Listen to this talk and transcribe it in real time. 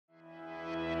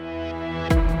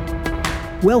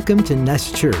Welcome to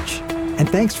Nest Church, and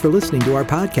thanks for listening to our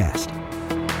podcast.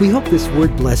 We hope this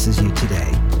word blesses you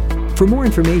today. For more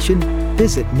information,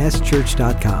 visit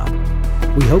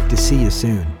nestchurch.com. We hope to see you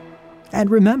soon.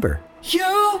 And remember, you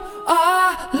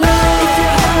are loved. If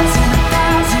your heart's in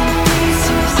 1,000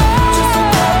 pieces, just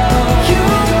remember you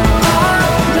are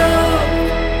loved.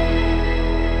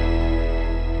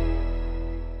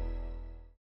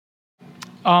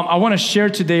 I want to share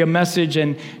today a message,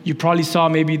 and you probably saw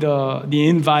maybe the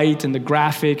invite and the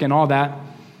graphic and all that.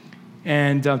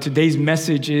 And today's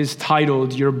message is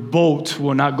titled, "Your Boat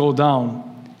Will Not Go Down."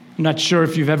 I'm not sure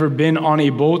if you've ever been on a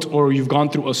boat or you've gone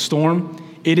through a storm.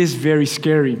 It is very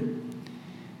scary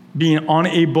being on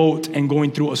a boat and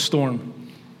going through a storm.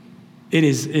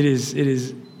 It's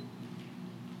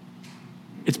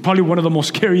probably one of the most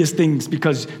scariest things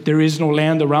because there is no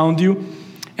land around you.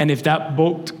 And if that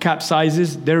boat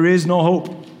capsizes, there is no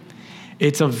hope.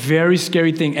 It's a very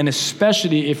scary thing, and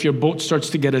especially if your boat starts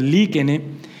to get a leak in it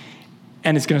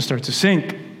and it's going to start to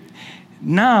sink.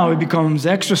 Now it becomes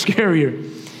extra scarier.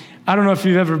 I don't know if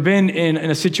you've ever been in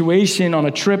a situation on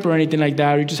a trip or anything like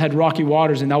that, or you just had rocky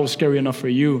waters and that was scary enough for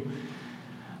you.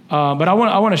 But I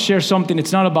want to share something.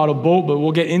 It's not about a boat, but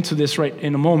we'll get into this right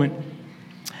in a moment.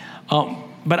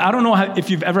 But I don't know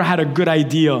if you've ever had a good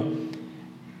idea.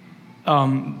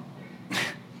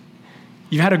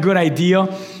 You've had a good idea,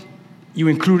 you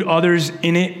include others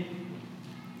in it.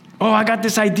 Oh, I got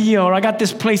this idea, or I got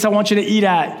this place I want you to eat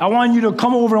at. I want you to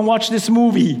come over and watch this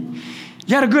movie.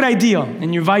 You had a good idea,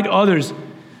 and you invite others.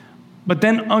 But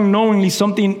then unknowingly,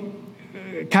 something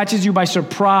catches you by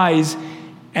surprise,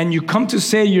 and you come to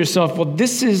say to yourself, well,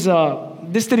 this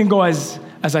didn't go as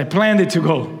I planned it to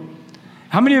go.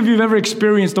 How many of you have ever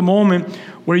experienced a moment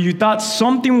where you thought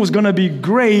something was going to be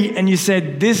great and you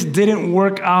said, this didn't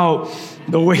work out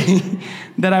the way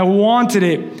that I wanted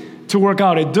it to work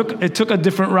out? It took a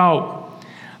different route.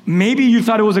 Maybe you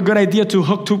thought it was a good idea to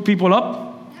hook two people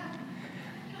up.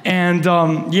 And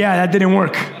that didn't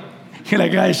work. You're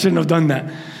like, I shouldn't have done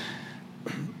that.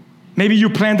 Maybe you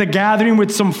planned a gathering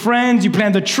with some friends. You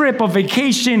planned a trip, a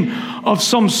vacation of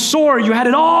some sort. You had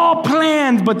it all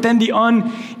planned, but then the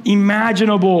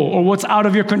unimaginable or what's out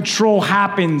of your control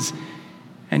happens,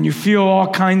 and you feel all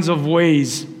kinds of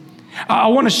ways. I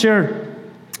want to share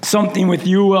something with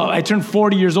you. I turned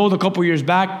 40 years old a couple years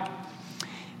back,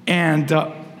 and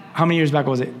how many years back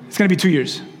was it? It's going to be 2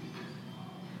 years.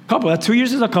 Couple. 2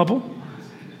 years is a couple.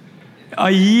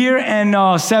 A year and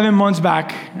 7 months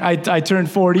back, I turned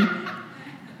 40,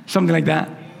 something like that.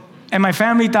 And my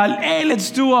family thought, hey,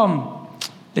 let's do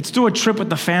a trip with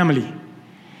the family.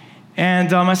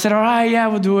 And I said, all right, yeah,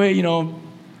 we'll do it, in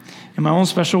my own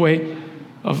special way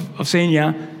of saying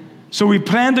yeah. So we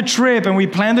planned the trip, and we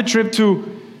planned the trip to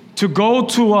go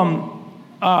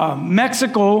to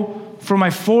Mexico for my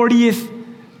 40th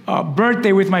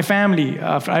birthday with my family.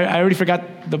 I already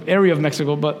forgot the area of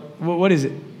Mexico, but what is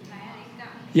it?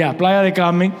 Yeah, Playa del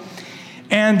Carmen.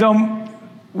 And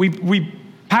we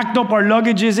packed up our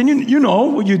luggages, and you know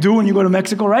what you do when you go to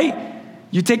Mexico, right?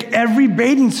 You take every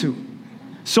bathing suit.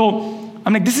 So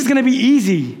I'm like, this is gonna be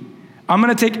easy. I'm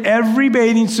gonna take every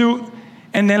bathing suit,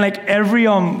 and then like every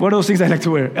what are those things I like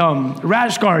to wear?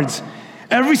 Rash guards.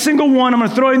 Every single one, I'm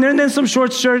gonna throw in there, and then some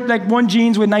short shirt, like one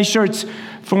jeans with nice shirts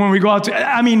for when we go out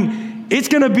it's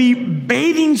gonna be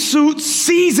bathing suit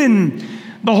season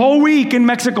the whole week in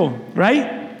Mexico,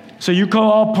 right? So you go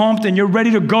all pumped and you're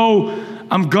ready to go.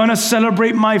 I'm gonna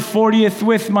celebrate my 40th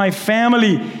with my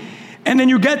family. And then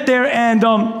you get there and,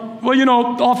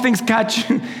 all things catch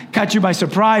you by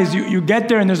surprise. You get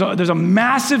there and there's a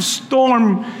massive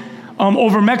storm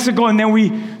over Mexico, and then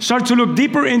we start to look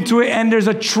deeper into it, and there's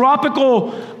a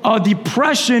tropical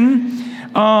depression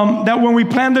that when we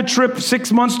planned the trip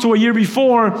 6 months to a year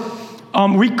before,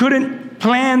 we couldn't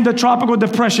plan the tropical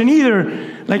depression either,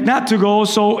 like not to go.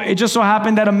 So it just so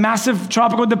happened that a massive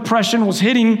tropical depression was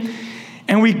hitting,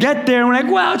 and we get there and we're like,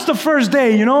 well, it's the first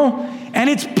day, and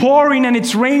it's pouring and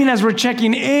it's raining as we're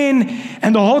checking in,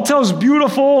 and the hotel's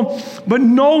beautiful, but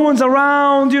no one's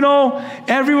around,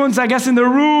 everyone's, I guess, in their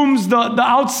rooms. The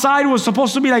outside was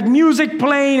supposed to be like music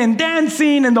playing and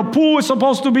dancing, and the pool was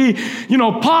supposed to be,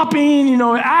 popping,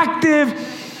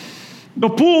 active. The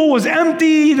pool was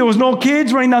empty. There was no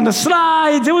kids running down the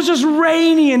slides. It was just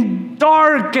rainy and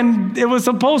dark, and it was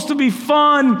supposed to be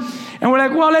fun. And we're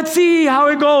like, well, let's see how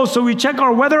it goes. So we check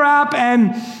our weather app,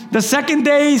 and the second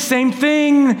day, same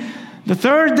thing. The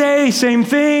third day, same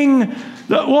thing.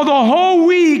 The whole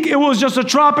week, it was just a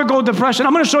tropical depression.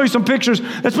 I'm going to show you some pictures.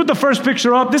 Let's put the first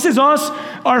picture up. This is us,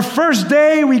 our first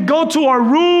day. We go to our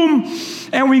room,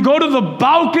 and we go to the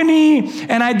balcony,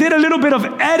 and I did a little bit of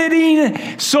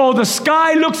editing, so the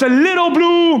sky looks a little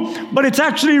blue, but it's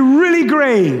actually really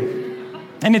gray.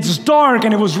 And it's dark,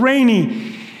 and it was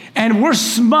rainy. And we're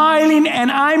smiling,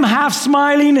 and I'm half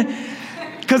smiling,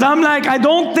 because I'm like, I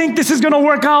don't think this is going to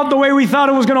work out the way we thought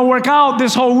it was going to work out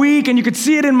this whole week. And you could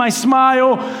see it in my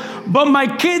smile. But my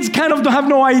kids kind of have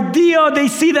no idea. They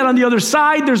see that on the other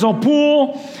side, there's a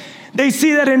pool. They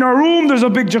see that in our room, there's a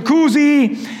big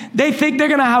jacuzzi. They think they're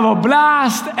going to have a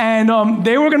blast. And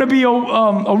they were going to be a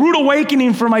rude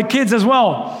awakening for my kids as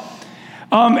well.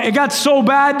 It got so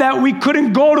bad that we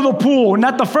couldn't go to the pool.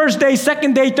 Not the first day,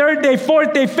 second day, third day,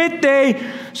 fourth day, fifth day.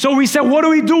 So we said, what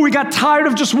do? We got tired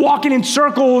of just walking in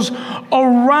circles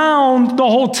around the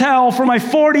hotel for my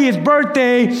 40th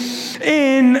birthday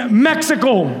in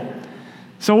Mexico.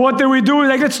 So what did we do?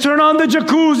 Like, let's turn on the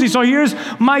jacuzzi. So here's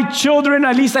my children.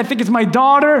 At least I think it's my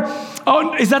daughter.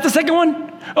 Oh, is that the second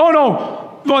one? Oh,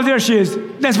 no. Well, there she is.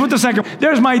 Let's put the second one.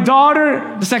 There's my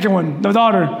daughter. The second one, the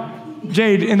daughter.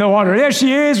 Jade in the water. There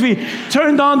she is. We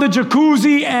turned on the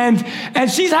jacuzzi,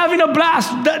 and she's having a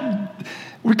blast.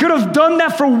 We could have done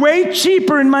that for way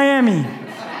cheaper in Miami.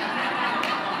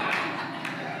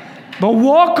 But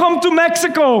welcome to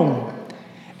Mexico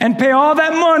and pay all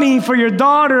that money for your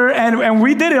daughter. And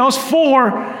we did it, us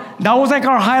four. That was like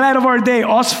our highlight of our day.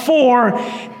 Us four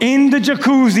in the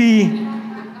jacuzzi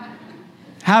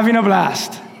having a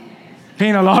blast.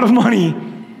 Paying a lot of money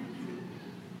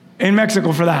in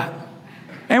Mexico for that.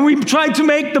 And we tried to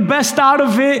make the best out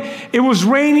of it. It was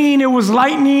raining, it was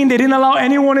lightning. They didn't allow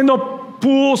anyone in the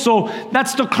pool, so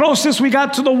that's the closest we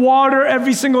got to the water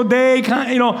every single day.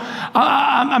 You know,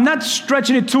 I'm not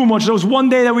stretching it too much. There was one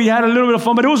day that we had a little bit of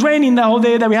fun, but it was raining that whole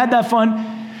day that we had that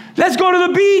fun. Let's go to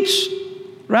the beach,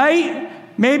 right?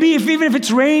 Maybe even if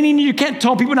it's raining, you can't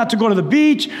tell people not to go to the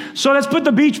beach. So let's put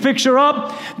the beach picture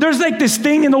up. There's like this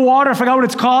thing in the water. I forgot what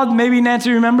it's called. Maybe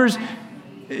Nancy remembers.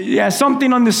 Yeah,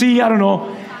 something on the sea. I don't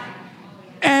know.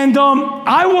 And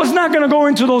I was not going to go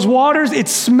into those waters. It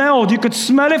smelled. You could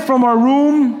smell it from our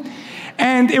room.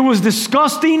 And it was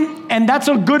disgusting. And that's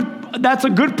a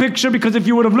good picture, because if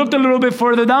you would have looked a little bit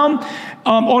further down,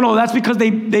 that's because they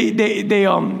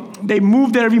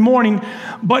moved it every morning.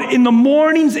 But in the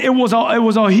mornings, it was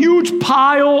a huge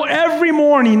pile every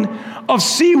morning of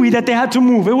seaweed that they had to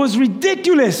move. It was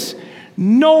ridiculous.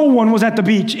 No one was at the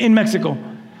beach in Mexico.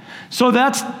 So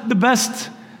that's the best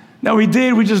that we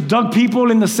did. We just dug people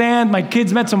in the sand. My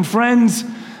kids met some friends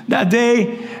that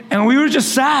day, and we were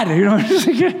just sad, you know. Just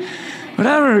like,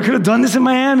 whatever, we could have done this in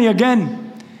Miami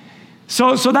again.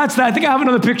 So that's that. I think I have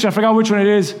another picture. I forgot which one it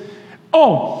is.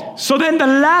 Oh, so then the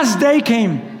last day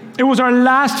came. It was our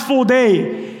last full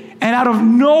day, and out of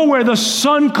nowhere, the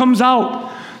sun comes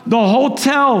out. The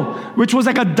hotel, which was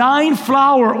like a dying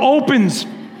flower, opens.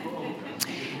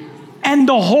 And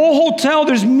the whole hotel,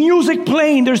 there's music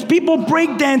playing, there's people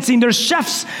breakdancing, there's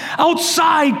chefs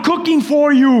outside cooking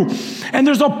for you, and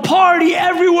there's a party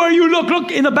everywhere you look.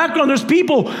 Look, in the background, there's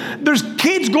people, there's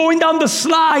kids going down the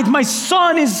slides. My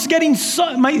son is getting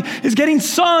sun,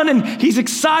 and he's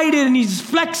excited, and he's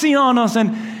flexing on us,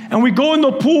 and we go in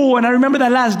the pool. And I remember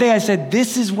that last day, I said,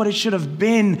 this is what it should have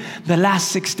been the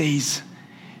last 6 days.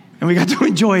 And we got to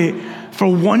enjoy it for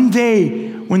one day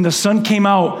when the sun came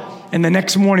out. And the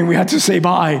next morning, we had to say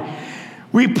bye.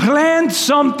 We planned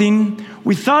something.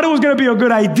 We thought it was going to be a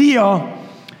good idea,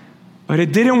 but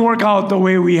it didn't work out the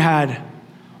way we had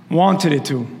wanted it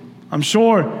to. I'm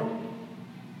sure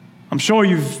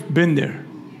you've been there.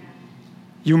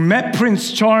 You met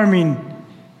Prince Charming,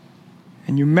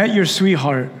 and you met your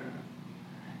sweetheart,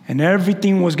 and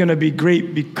everything was going to be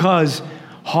great because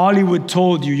Hollywood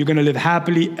told you you're going to live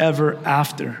happily ever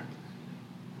after.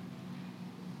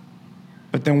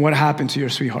 But then what happened to your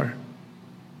sweetheart?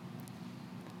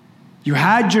 You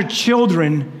had your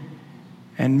children,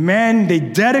 and men, they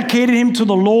dedicated him to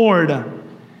the Lord.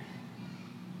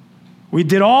 We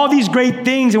did all these great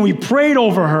things, and we prayed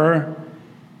over her,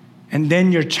 and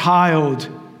then your child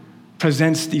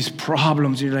presents these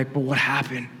problems. You're like, but what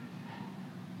happened?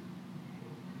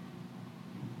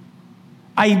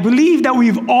 I believe that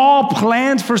we've all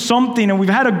planned for something, and we've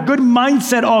had a good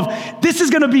mindset of, this is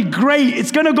going to be great,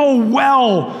 it's going to go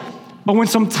well. But when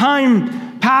some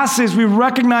time passes, we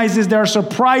recognize there are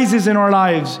surprises in our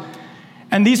lives.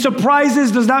 And these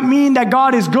surprises does not mean that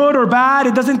God is good or bad.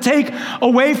 It doesn't take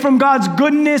away from God's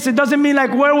goodness. It doesn't mean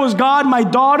like, where was God? My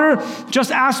daughter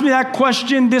just asked me that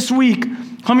question this week,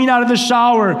 coming out of the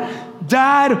shower.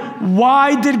 Dad,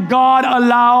 why did God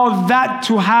allow that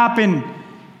to happen?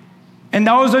 And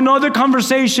that was another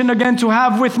conversation again to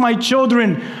have with my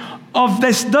children of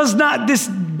this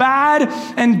bad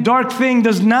and dark thing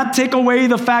does not take away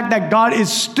the fact that God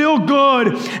is still good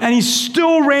and He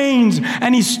still reigns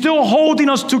and He's still holding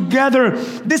us together.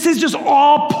 This is just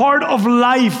all part of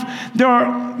life. There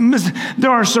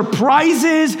are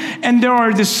surprises and there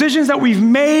are decisions that we've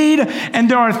made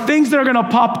and there are things that are going to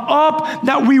pop up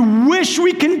that we wish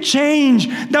we can change,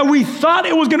 that we thought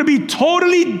it was going to be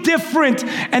totally different,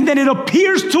 and then it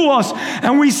appears to us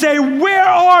and we say, "Where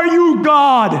are you,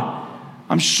 God?"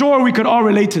 I'm sure we could all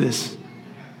relate to this.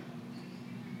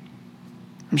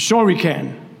 I'm sure we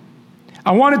can.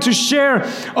 I wanted to share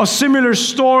a similar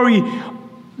story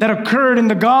that occurred in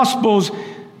the Gospels,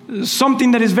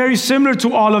 something that is very similar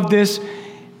to all of this.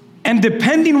 And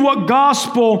depending what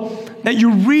gospel that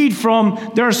you read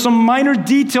from, there are some minor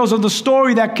details of the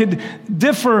story that could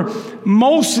differ.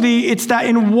 Mostly, it's that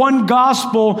in one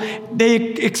gospel, they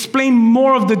explain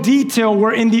more of the detail,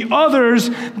 where in the others,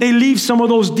 they leave some of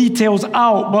those details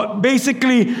out. But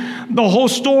basically, the whole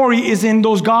story is in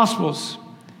those gospels.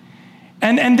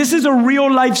 And this is a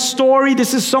real life story.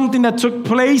 This is something that took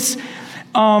place.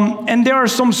 And there are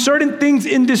some certain things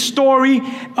in this story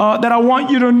that I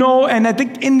want you to know. And I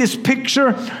think in this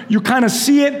picture, you kind of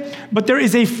see it. But there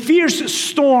is a fierce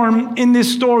storm in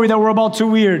this story that we're about to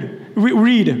read.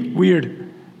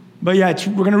 Weird. But yeah,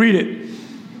 we're going to read it.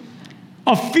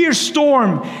 A fierce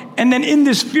storm. And then in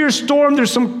this fierce storm,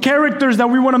 there's some characters that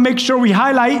we want to make sure we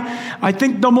highlight. I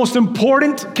think the most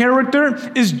important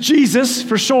character is Jesus,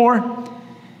 for sure.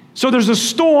 So there's a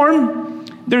storm.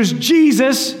 There's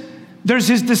Jesus. There's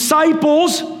His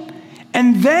disciples,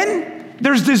 and then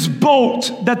there's this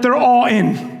boat that they're all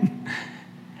in.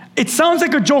 It sounds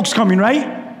like a joke's coming,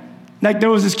 right? Like there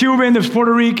was this Cuban, there was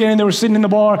Puerto Rican, they were sitting in the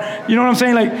bar. You know what I'm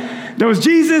saying? Like there was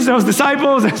Jesus, there was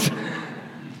disciples.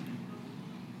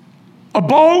 A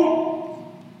boat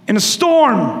in a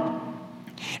storm.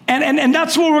 And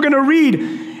that's what we're going to read.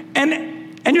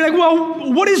 And you're like,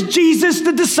 well, what is Jesus,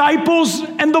 the disciples,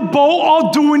 and the boat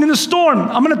all doing in the storm?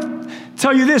 I'm going to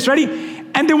tell you this, ready?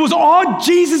 And it was all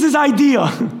Jesus'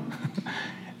 idea.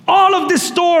 All of this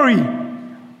story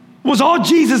was all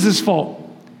Jesus' fault.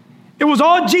 It was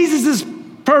all Jesus'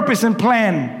 purpose and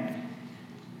plan.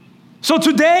 So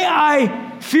today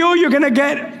I feel you're going to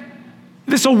get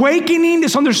this awakening,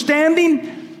 this understanding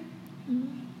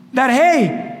that,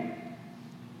 hey,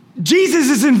 Jesus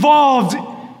is involved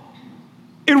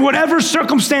in whatever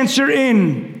circumstance you're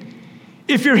in.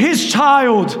 If you're His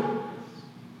child,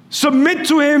 submit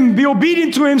to Him, be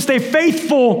obedient to Him, stay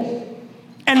faithful,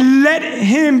 and let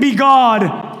Him be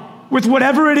God with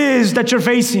whatever it is that you're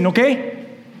facing, okay?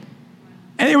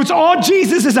 And it was all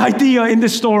Jesus' idea in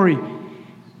this story.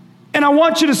 And I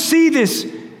want you to see this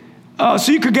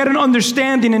so you could get an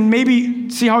understanding and maybe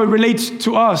see how it relates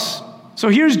to us. So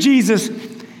here's Jesus,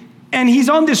 and He's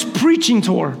on this preaching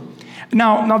tour.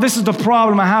 Now this is the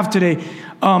problem I have today.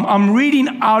 I'm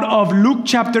reading out of Luke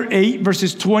chapter 8,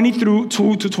 verses 20 through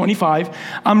 2 to 25.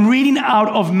 I'm reading out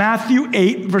of Matthew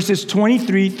 8, verses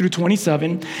 23 through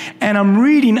 27. And I'm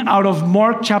reading out of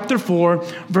Mark chapter 4,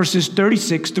 verses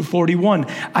 36 to 41.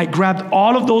 I grabbed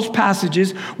all of those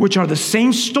passages, which are the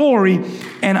same story,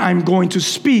 and I'm going to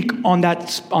speak on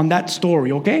that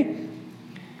story, okay?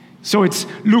 So it's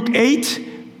Luke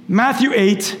 8, Matthew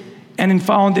 8, and then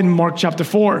found in Mark chapter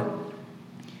 4.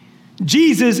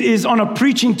 Jesus is on a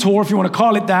preaching tour, if you want to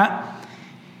call it that.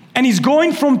 And He's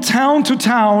going from town to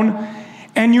town.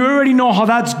 And you already know how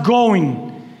that's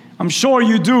going. I'm sure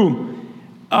you do.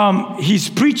 He's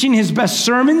preaching His best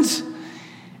sermons.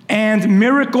 And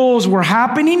miracles were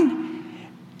happening.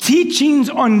 Teachings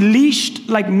unleashed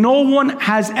like no one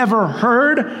has ever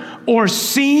heard or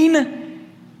seen.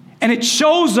 And it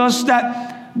shows us that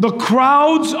the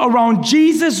crowds around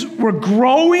Jesus were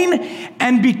growing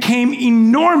and became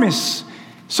enormous.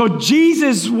 So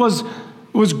Jesus was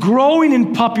growing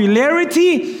in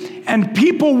popularity, and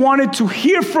people wanted to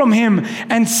hear from Him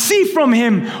and see from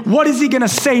Him what is He going to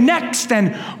say next,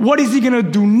 and what is He going to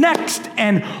do next,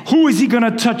 and who is He going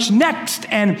to touch next.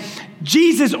 And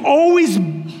Jesus always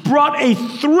brought a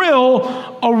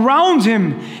thrill around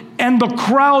Him, and the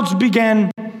crowds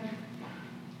began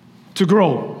to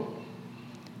grow.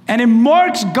 And in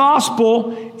Mark's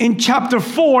gospel, in chapter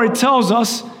 4, it tells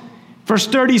us, verse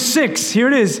 36, here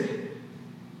it is,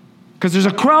 because there's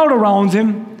a crowd around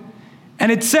Him,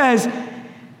 and it says,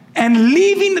 and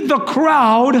leaving the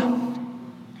crowd,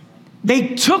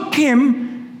 they took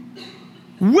Him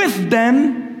with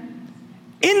them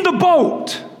in the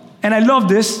boat. And I love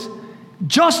this,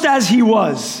 just as He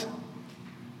was.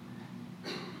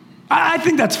 I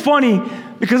think that's funny,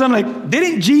 because I'm like,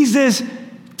 didn't Jesus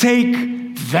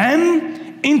take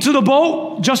them into the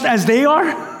boat just as they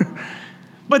are.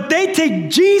 But they take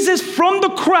Jesus from the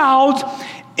crowd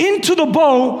into the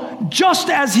boat just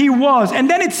as he was. And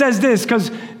then it says this,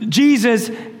 because Jesus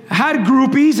had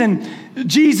groupies, and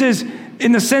Jesus,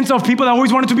 in the sense of people that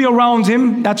always wanted to be around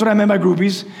him, that's what I meant by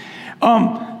groupies,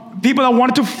 people that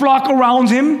wanted to flock around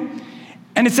him.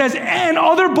 And it says, and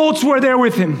other boats were there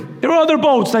with him. There were other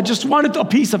boats that just wanted a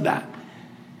piece of that.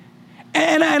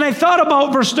 And I thought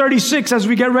about verse 36 as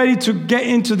we get ready to get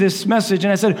into this message.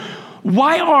 And I said,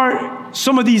 why are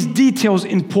some of these details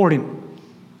important?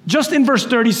 Just in verse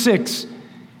 36,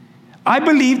 I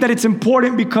believe that it's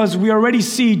important because we already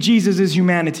see Jesus'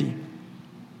 humanity.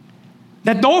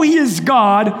 That though he is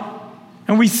God,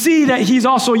 and we see that he's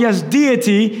also, yes,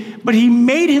 deity, but he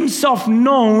made himself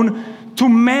known to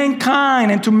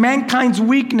mankind and to mankind's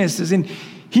weaknesses. And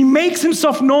he makes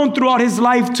himself known throughout his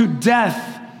life to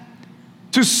death,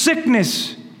 to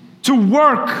sickness, to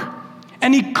work.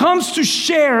 And he comes to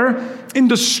share in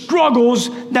the struggles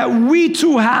that we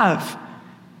too have.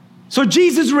 So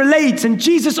Jesus relates, and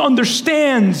Jesus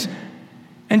understands,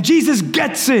 and Jesus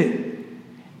gets it.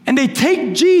 And they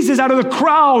take Jesus out of the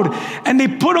crowd and they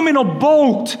put him in a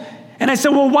boat. And I said,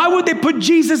 well, why would they put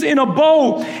Jesus in a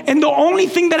boat? And the only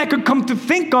thing that I could come to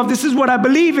think of, this is what I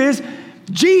believe is,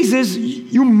 Jesus,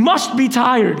 you must be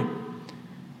tired.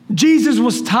 Jesus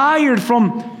was tired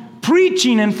from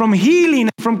preaching and from healing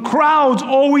and from crowds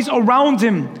always around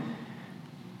him.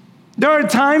 There are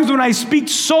times when I speak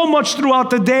so much throughout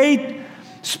the day,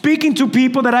 speaking to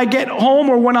people, that I get home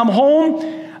or when I'm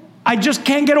home, I just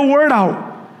can't get a word out.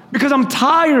 Because I'm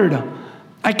tired.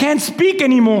 I can't speak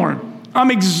anymore.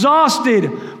 I'm exhausted.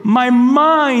 My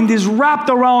mind is wrapped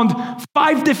around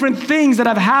 5 different things that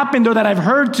have happened or that I've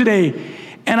heard today.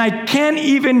 And I can't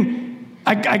even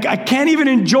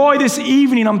enjoy this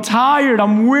evening. I'm tired.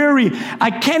 I'm weary.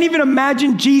 I can't even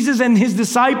imagine Jesus and his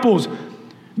disciples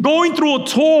going through a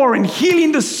tour and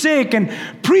healing the sick and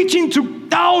preaching to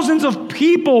thousands of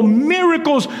people.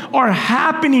 Miracles are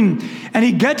happening. And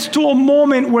he gets to a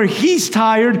moment where he's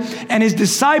tired and his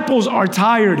disciples are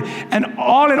tired. And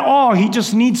all in all, he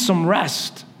just needs some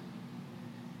rest.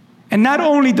 And not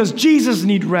only does Jesus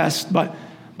need rest, but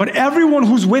everyone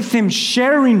who's with him,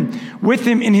 sharing with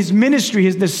him in his ministry,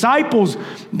 his disciples,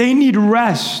 they need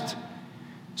rest.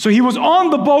 So he was on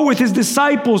the boat with his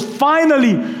disciples.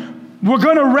 Finally, we're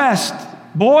going to rest.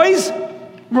 Boys,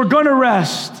 we're going to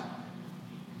rest.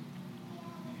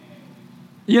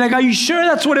 You're like, are you sure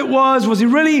that's what it was? Was he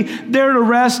really there to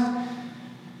rest?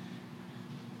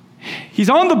 He's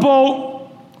on the boat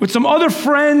with some other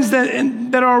friends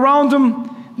that are around him,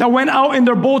 that went out in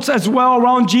their boats as well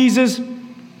around Jesus.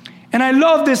 And I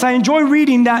love this. I enjoy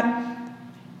reading that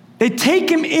they take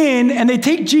him in and they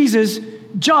take Jesus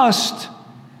just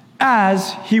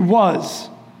as he was.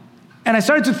 And I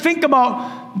started to think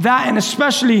about that, and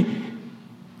especially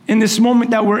in this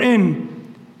moment that we're in.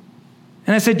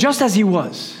 And I said, just as he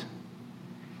was.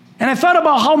 And I thought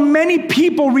about how many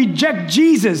people reject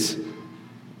Jesus,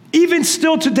 even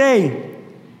still today,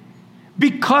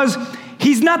 because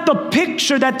he's not the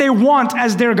picture that they want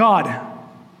as their God.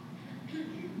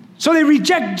 So they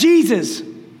reject Jesus.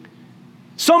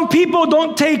 Some people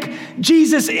don't take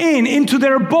Jesus into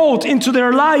their boat, into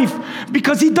their life,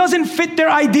 because he doesn't fit their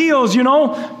ideals, you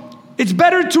know. It's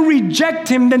better to reject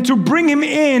him than to bring him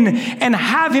in and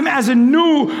have him as a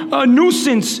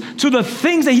nuisance to the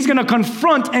things that he's going to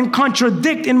confront and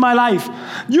contradict in my life.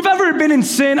 You've ever been in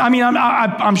sin? I mean,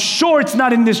 I'm sure it's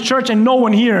not in this church and no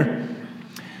one here.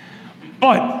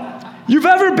 But you've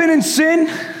ever been in sin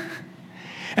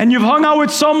and you've hung out with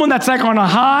someone that's like on a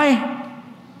high?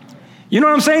 You know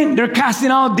what I'm saying? They're casting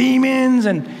out demons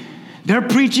and they're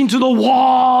preaching to the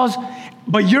walls,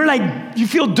 but you're like, you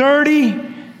feel dirty.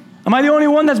 Am I the only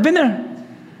one that's been there?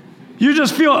 You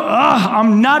just feel,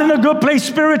 I'm not in a good place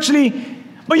spiritually,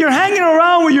 but you're hanging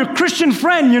around with your Christian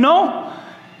friend, you know?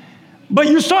 But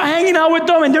you start hanging out with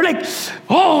them and they're like,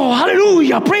 oh,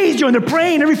 hallelujah, praise you. And they're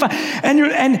praying every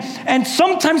and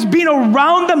sometimes being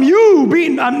around them,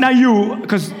 not you,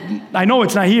 because I know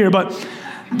it's not here, but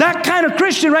that kind of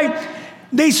Christian, right?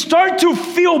 They start to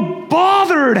feel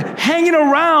bothered hanging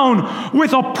around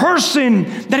with a person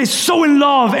that is so in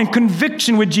love and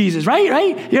conviction with Jesus,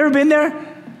 right? You ever been there?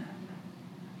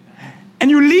 And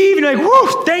you leave and you're like,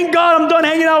 whoo, thank God I'm done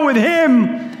hanging out with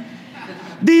him.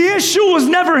 The issue was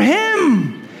never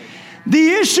him. The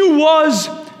issue was,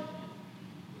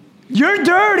 you're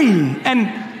dirty.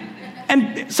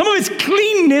 And some of his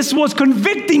cleanness was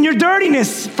convicting your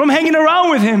dirtiness from hanging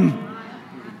around with him.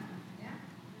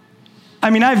 I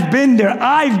mean, I've been there.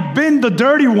 I've been the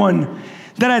dirty one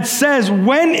that it says,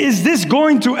 when is this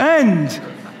going to end?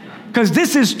 Because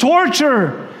this is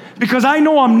torture. Because I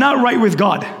know I'm not right with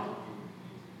God.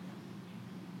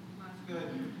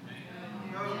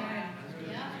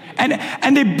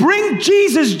 And they bring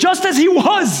Jesus just as he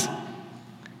was.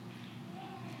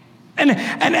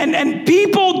 And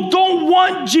people don't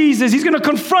want Jesus. He's going to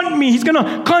confront me. He's going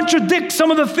to contradict some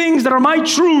of the things that are my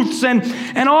truths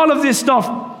and all of this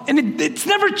stuff. And it's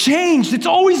never changed. It's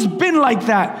always been like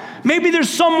that. Maybe there's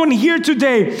someone here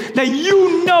today that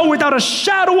you know without a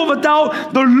shadow of a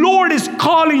doubt, the Lord is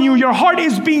calling you. Your heart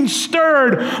is being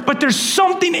stirred, but there's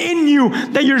something in you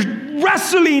that you're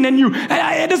wrestling and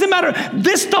it doesn't matter.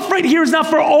 This stuff right here is not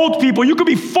for old people. You could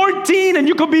be 14 and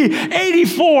you could be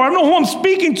 84. I don't know who I'm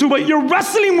speaking to, but you're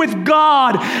wrestling with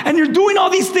God and you're doing all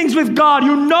these things with God.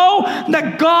 You know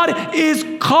that God is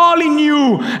calling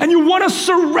you and you want to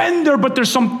surrender, but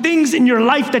there's some things in your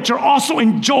life that you're also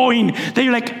enjoying that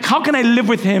you're like, how can I live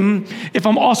with him if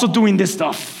I'm also doing this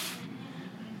stuff?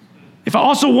 If I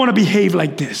also want to behave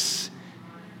like this?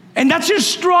 And that's your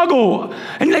struggle.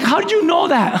 And you're like, how did you know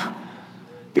that?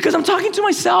 Because I'm talking to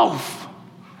myself.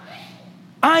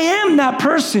 I am that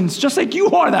person. It's just like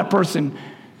you are that person.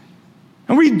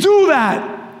 And we do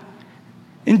that.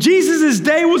 In Jesus'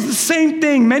 day, it was the same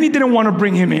thing. Many didn't want to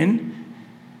bring him in.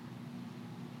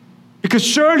 Because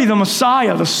surely the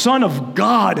Messiah, the Son of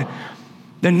God,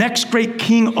 the next great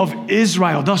king of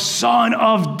Israel, the son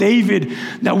of David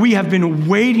that we have been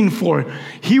waiting for,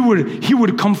 he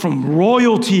would come from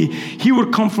royalty. He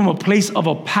would come from a place of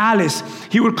a palace.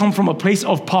 He would come from a place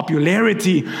of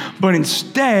popularity. But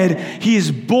instead, he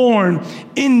is born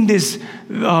in this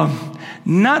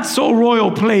not so royal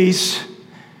place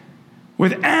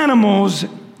with animals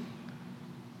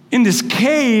in this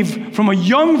cave from a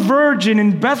young virgin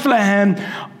in Bethlehem,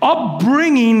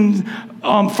 upbringing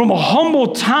from a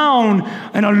humble town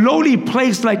and a lowly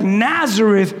place like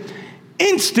Nazareth.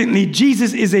 Instantly,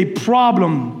 Jesus is a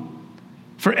problem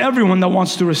for everyone that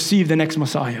wants to receive the next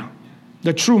Messiah,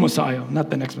 the true Messiah, not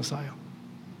the next Messiah.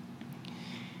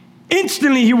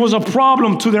 Instantly, he was a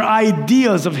problem to their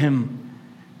ideas of him.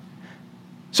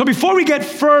 So before we get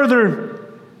further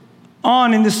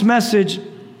on in this message,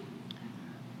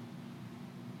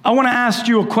 I want to ask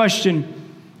you a question.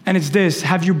 And it's this: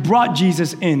 have you brought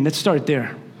Jesus in? Let's start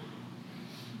there.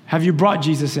 Have you brought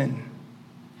Jesus in?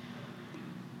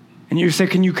 And you say,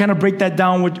 can you kind of break that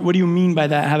down? What do you mean by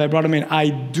that? Have I brought him in? I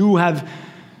do have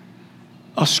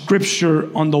a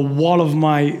scripture on the wall of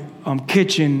my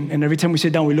kitchen. And every time we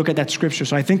sit down, we look at that scripture.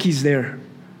 So I think he's there.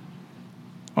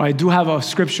 Or I do have a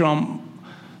scripture on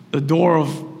the door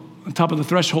on top of the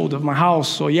threshold of my house.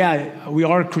 So yeah, we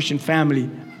are a Christian family.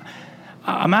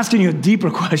 I'm asking you a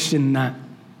deeper question than that.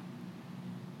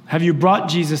 Have you brought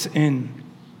Jesus in?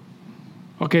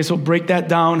 Okay, so break that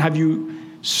down. Have you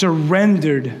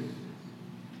surrendered,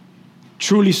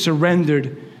 truly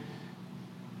surrendered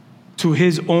to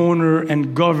his owner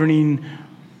and governing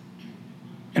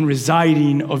and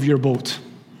residing of your boat?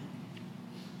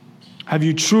 Have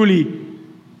you truly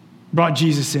brought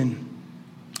Jesus in?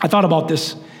 I thought about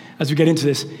this as we get into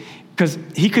this, because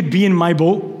he could be in my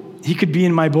boat. He could be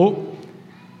in my boat,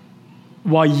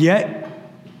 while yet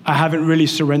I haven't really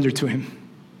surrendered to him.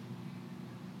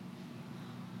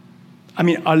 I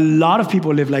mean, a lot of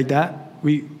people live like that.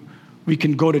 We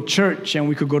can go to church and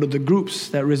we could go to the groups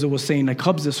that Rizzo was saying, like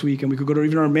Hubs this week, and we could go to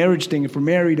even our marriage thing if we're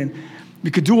married, and we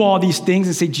could do all these things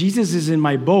and say, Jesus is in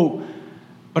my boat,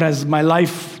 but has my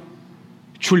life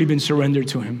truly been surrendered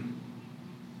to him?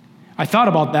 I thought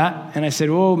about that, and I said,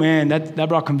 oh man, that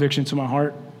brought conviction to my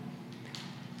heart.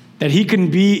 That he can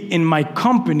be in my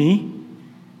company,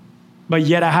 but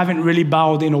yet I haven't really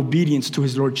bowed in obedience to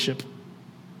his lordship.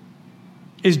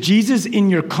 Is Jesus in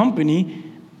your company,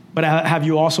 but have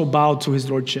you also bowed to his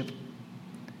lordship?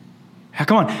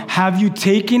 Come on, have you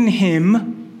taken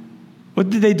him? What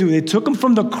did they do? They took him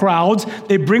from the crowds.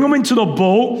 They bring him into the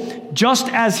boat just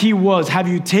as he was. Have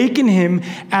you taken him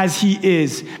as he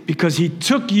is? Because he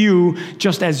took you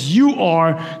just as you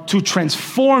are to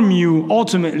transform you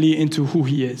ultimately into who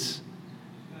he is.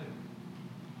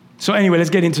 So anyway, let's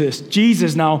get into this.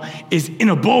 Jesus now is in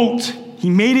a boat. He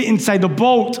made it inside the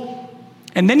boat.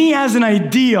 And then he has an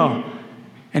idea.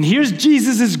 And here's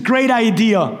Jesus' great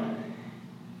idea.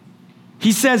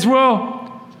 He says, well,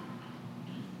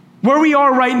 where we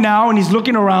are right now, and he's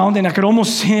looking around, and I could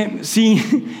almost see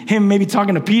him maybe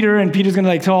talking to Peter, and Peter's going to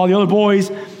like tell all the other boys.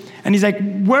 And he's like,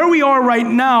 where we are right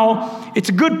now It's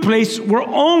a good place. We're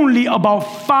only about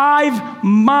 5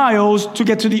 miles to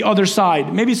get to the other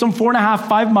side. Maybe some 4.5,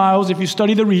 5 miles if you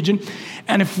study the region.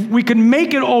 And if we can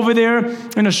make it over there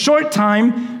in a short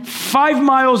time, 5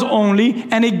 miles only,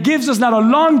 and it gives us not a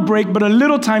long break, but a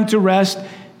little time to rest.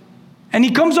 And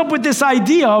he comes up with this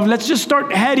idea of let's just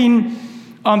start heading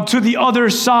to the other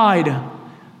side.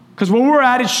 Because where we're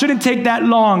at, it shouldn't take that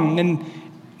long. And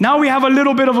now we have a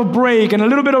little bit of a break and a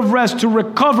little bit of rest to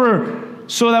recover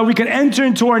so that we can enter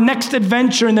into our next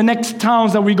adventure in the next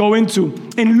towns that we go into.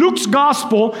 In Luke's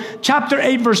Gospel, chapter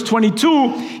 8, verse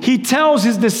 22, he tells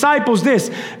his disciples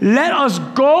this: let us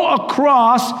go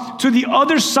across to the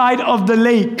other side of the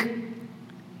lake.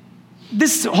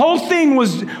 This whole thing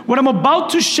was, what I'm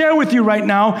about to share with you right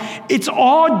now, it's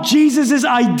all Jesus'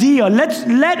 idea.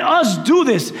 Let us do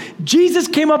this. Jesus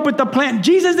came up with the plan.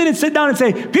 Jesus didn't sit down and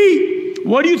say, Pete,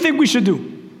 what do you think we should do?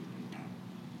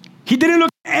 He didn't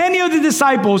look at any of the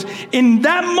disciples. In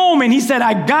that moment, he said,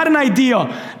 I got an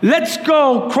idea. Let's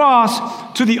go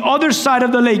cross to the other side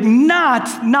of the lake.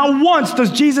 Not once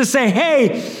does Jesus say,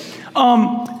 hey,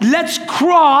 let's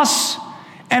cross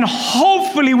and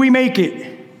hopefully we make it.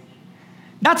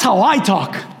 That's how I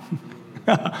talk.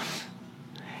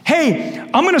 Hey,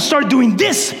 I'm going to start doing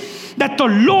this that the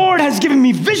Lord has given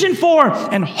me vision for,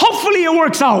 and hopefully it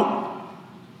works out.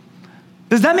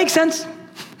 Does that make sense?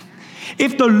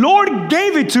 If the Lord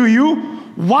gave it to you,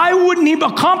 why wouldn't he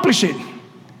accomplish it?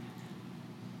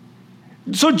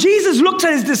 So Jesus looks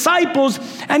at his disciples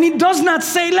and he does not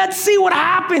say, let's see what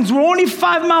happens. We're only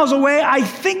 5 miles away. I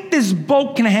think this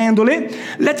boat can handle it.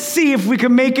 Let's see if we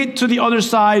can make it to the other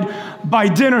side by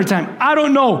dinner time. I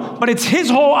don't know, but it's his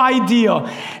whole idea.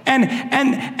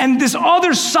 And this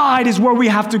other side is where we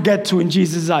have to get to in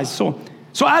Jesus' eyes. So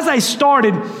as I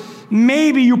started,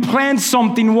 maybe you planned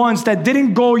something once that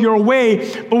didn't go your way,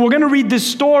 but we're going to read this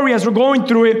story as we're going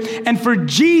through it. And for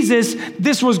Jesus,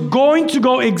 this was going to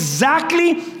go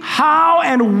exactly how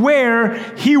and where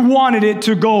he wanted it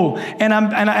to go. And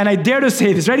I dare to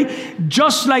say this, ready?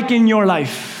 Just like in your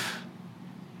life.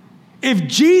 If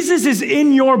Jesus is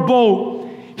in your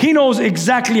boat, he knows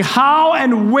exactly how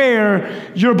and where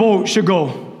your boat should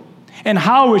go and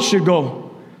how it should go.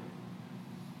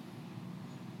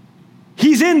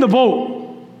 He's in the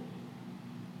boat.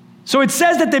 So it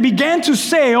says that they began to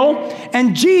sail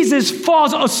and Jesus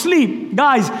falls asleep.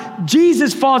 Guys,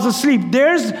 Jesus falls asleep.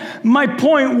 There's my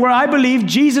point where I believe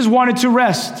Jesus wanted to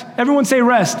rest. Everyone say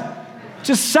rest.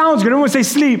 Just sounds good. Everyone say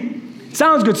sleep.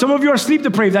 Sounds good. Some of you are sleep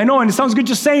depraved. I know, and it sounds good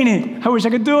just saying it. I wish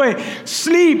I could do it.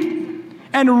 Sleep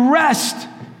and rest.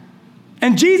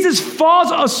 And Jesus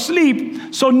falls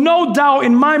asleep, so no doubt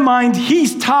in my mind,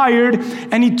 he's tired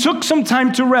and he took some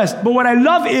time to rest. But what I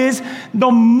love is the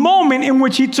moment in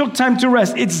which he took time to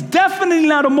rest. It's definitely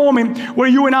not a moment where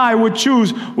you and I would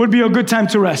choose would be a good time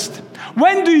to rest.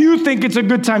 When do you think it's a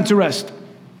good time to rest?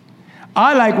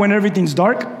 I like when everything's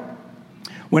dark,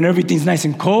 when everything's nice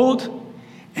and cold,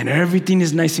 and everything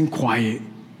is nice and quiet.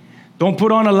 Don't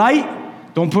put on a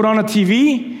light, don't put on a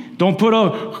TV, don't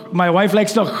put my wife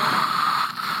likes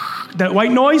that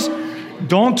white noise.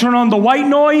 Don't turn on the white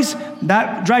noise.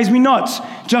 That drives me nuts.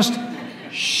 Just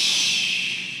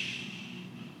shh.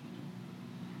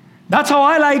 That's how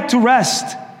I like to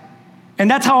rest. And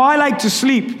that's how I like to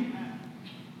sleep.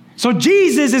 So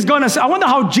Jesus is going to, I wonder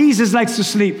how Jesus likes to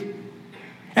sleep.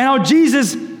 And how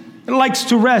Jesus likes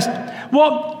to rest.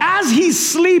 Well, as he's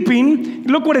sleeping,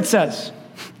 look what it says.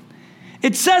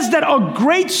 It says that a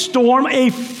great storm, a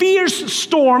fierce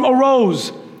storm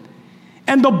arose.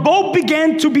 And the boat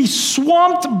began to be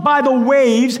swamped by the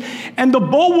waves, and the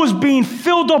boat was being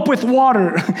filled up with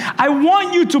water. I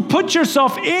want you to put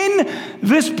yourself in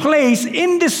this place,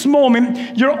 in this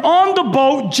moment. You're on the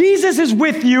boat, Jesus is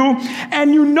with you,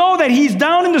 and you know that he's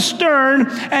down in the stern,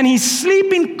 and he's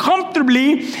sleeping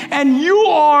comfortably, and you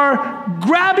are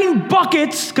grabbing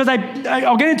buckets, because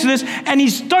I'll get into this, and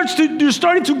you're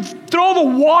starting to throw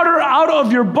the water out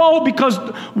of your boat because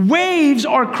waves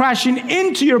are crashing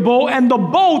into your boat, and the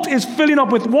boat is filling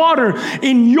up with water.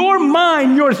 In your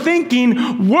mind, you're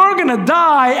thinking, we're going to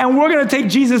die and we're going to take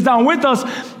Jesus down with us.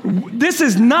 This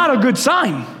is not a good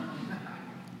sign.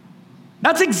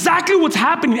 That's exactly what's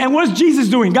happening. And what is Jesus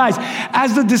doing? Guys,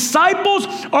 as the disciples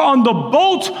are on the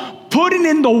boat putting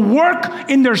in the work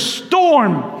in their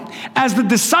storm, as the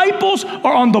disciples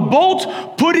are on the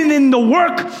boat putting in the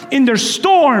work in their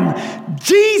storm,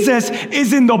 Jesus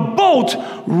is in the boat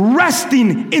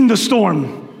resting in the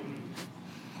storm.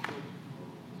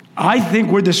 I think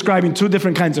we're describing two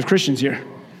different kinds of Christians here.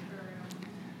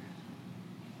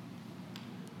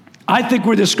 I think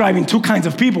we're describing two kinds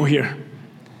of people here.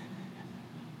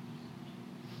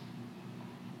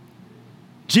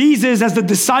 Jesus, as the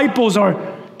disciples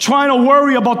are trying to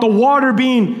worry about the water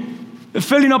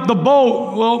filling up the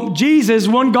boat, well, Jesus,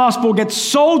 one gospel gets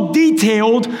so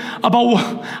detailed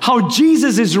about how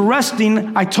Jesus is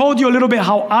resting. I told you a little bit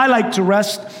how I like to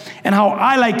rest and how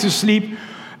I like to sleep.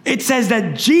 It says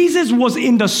that Jesus was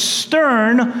in the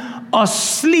stern,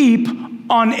 asleep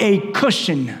on a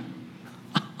cushion.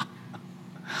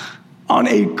 On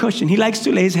a cushion. He likes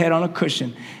to lay his head on a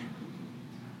cushion.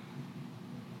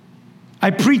 I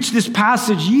preached this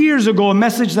passage years ago, a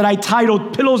message that I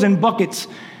titled Pillows and Buckets.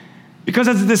 Because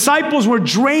as the disciples were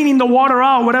draining the water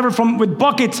out, with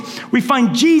buckets, we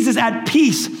find Jesus at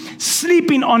peace,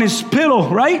 sleeping on his pillow,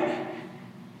 right?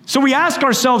 So we ask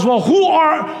ourselves, well, who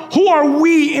are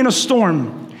we in a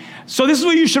storm? So this is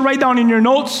what you should write down in your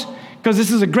notes, because this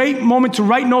is a great moment to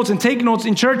write notes and take notes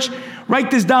in church.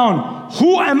 Write this down.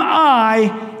 Who am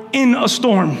I in a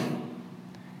storm?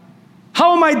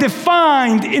 How am I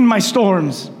defined in my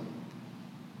storms?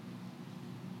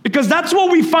 Because that's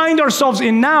what we find ourselves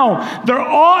in now. They're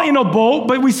all in a boat,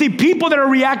 but we see people that are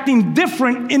reacting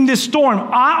different in this storm.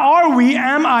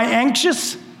 Am I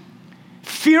anxious?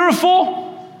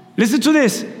 Fearful? Listen to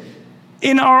this.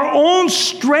 In our own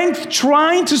strength,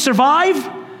 trying to survive?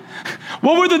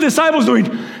 What were the disciples doing?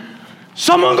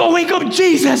 Someone go wake up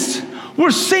Jesus.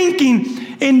 We're sinking.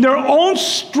 In their own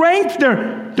strength,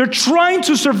 they're trying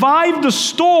to survive the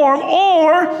storm,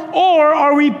 or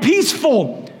are we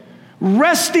peaceful,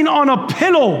 resting on a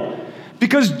pillow?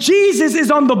 Because Jesus is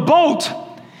on the boat,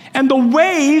 and the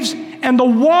waves and the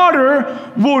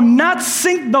water will not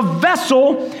sink the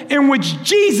vessel in which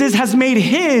Jesus has made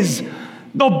his.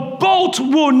 The boat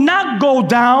will not go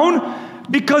down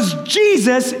because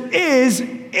Jesus is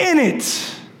in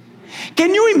it.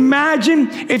 Can you imagine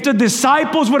if the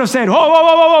disciples would have said,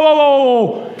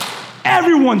 whoa,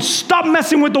 everyone stop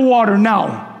messing with the water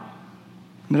now.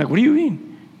 And they're like, what do you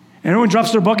mean? And everyone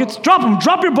drops their buckets.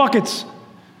 Drop your buckets.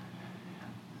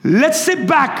 Let's sit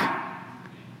back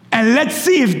and let's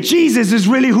see if Jesus is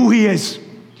really who he is.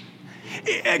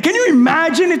 Can you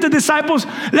imagine if the disciples,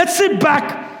 let's sit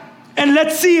back and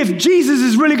let's see if Jesus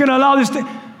is really going to allow this thing.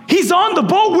 He's on the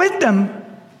boat with them.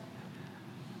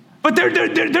 But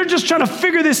they're just trying to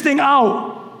figure this thing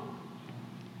out.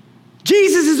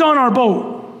 Jesus is on our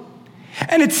boat.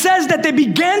 And it says that they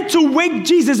began to wake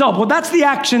Jesus up. Well, that's the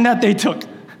action that they took.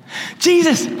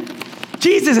 Jesus,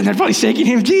 and they're probably shaking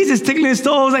him. Jesus, tickling his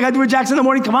toes like I do with Jackson in the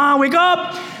morning. Come on, wake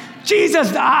up.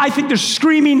 Jesus, I think they're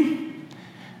screaming.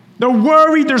 They're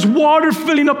worried. There's water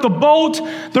filling up the boat.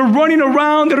 They're running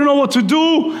around. They don't know what to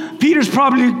do. Peter's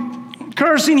probably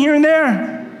cursing here and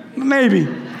there. Maybe.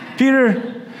 Peter,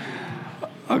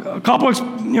 a couple,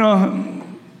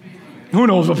 who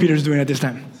knows what Peter's doing at this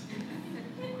time.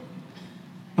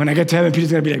 When I get to heaven,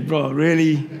 Peter's going to be like, bro,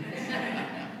 really?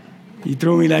 You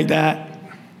threw me like that?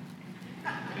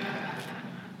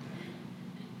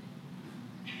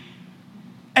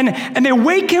 And they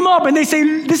wake him up and they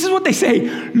say, this is what they say,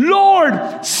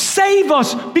 Lord, save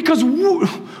us because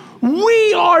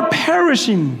we are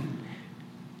perishing.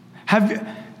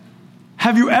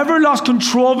 Have you ever lost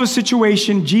control of a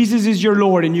situation? Jesus is your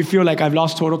Lord and you feel like I've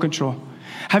lost total control.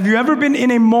 Have you ever been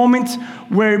in a moment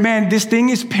where, man, this thing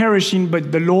is perishing,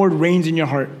 but the Lord reigns in your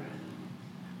heart?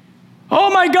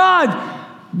 Oh my God,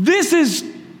 this is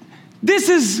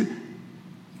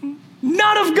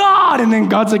not of God. And then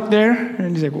God's like there,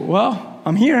 and he's like, well,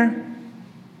 I'm here.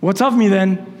 What's of me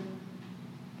then?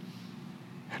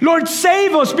 Lord,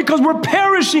 save us because we're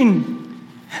perishing.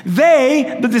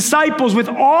 They, the disciples, with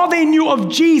all they knew of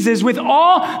Jesus, with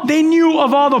all they knew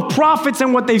of all the prophets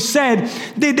and what they've said,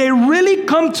 they really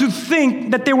come to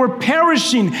think that they were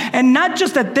perishing. And not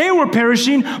just that they were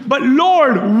perishing, but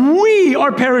Lord, we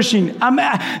are perishing.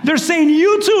 They're saying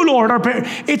you too, Lord.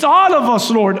 It's all of us,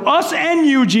 Lord. Us and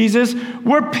you, Jesus.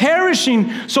 We're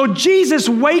perishing. So Jesus,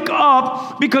 wake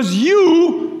up because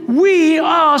you, we,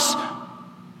 us,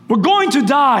 we're going to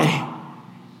die.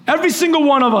 Every single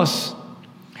one of us.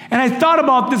 And I thought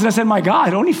about this and I said, my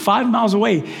God, only 5 miles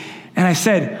away. And I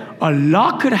said, a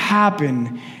lot could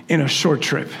happen in a short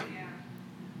trip.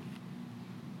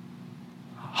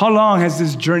 How long has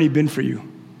this journey been for you?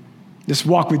 This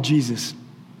walk with Jesus?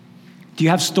 Do you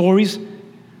have stories,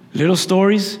 little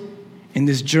stories in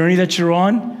this journey that you're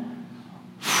on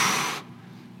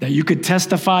that you could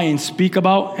testify and speak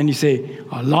about? And you say,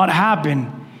 a lot happened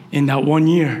in that 1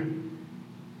 year.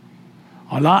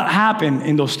 A lot happened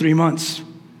in those 3 months.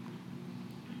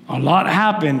 A lot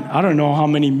happened. I don't know how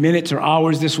many minutes or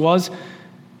hours this was,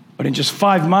 but in just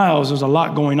 5 miles, there's a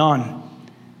lot going on.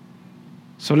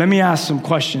 So let me ask some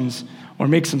questions, or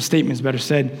make some statements, better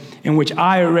said, in which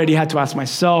I already had to ask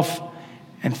myself,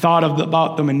 and thought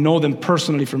about them and know them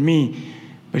personally for me.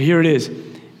 But here it is.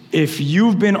 If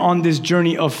you've been on this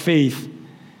journey of faith,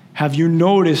 have you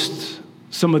noticed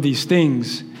some of these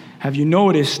things? Have you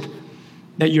noticed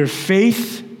that your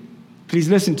faith, please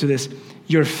listen to this,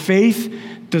 your faith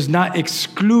does not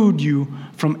exclude you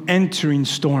from entering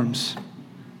storms?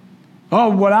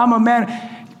 Oh, well, I'm a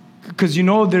man. Because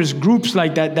there's groups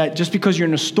like that just because you're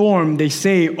in a storm, they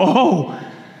say, oh,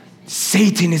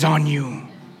 Satan is on you.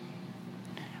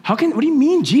 What do you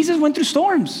mean? Jesus went through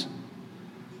storms.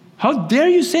 How dare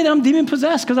you say that I'm demon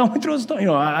possessed because I went through a storm?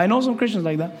 I know some Christians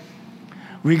like that.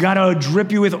 We got to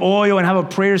drip you with oil and have a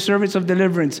prayer service of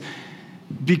deliverance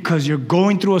because you're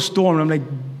going through a storm. I'm like,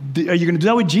 are you going to do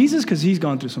that with Jesus? Because he's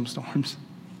gone through some storms.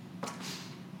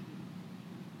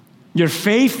 Your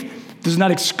faith does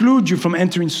not exclude you from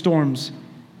entering storms.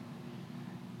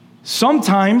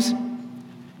 Sometimes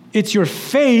it's your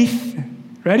faith,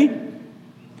 ready,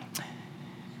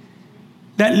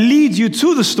 that leads you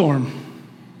to the storm.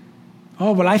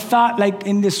 Oh, well, I thought like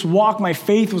in this walk, my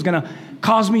faith was going to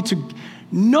cause me to.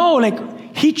 No,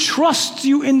 like he trusts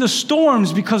you in the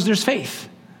storms because there's faith.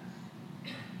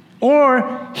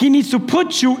 Or he needs to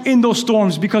put you in those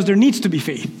storms because there needs to be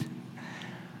faith.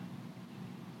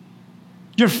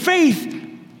 Your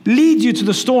faith leads you to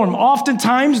the storm.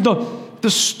 Oftentimes, the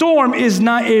storm is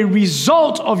not a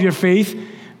result of your faith,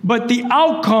 but the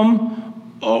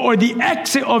outcome or the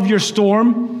exit of your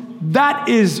storm, that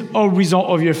is a result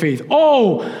of your faith.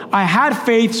 Oh, I had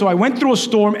faith, so I went through a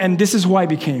storm, and this is who I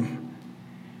became.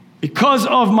 Because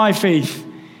of my faith,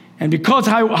 and because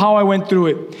how I went through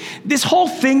it. This whole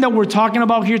thing that we're talking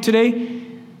about here today,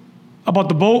 about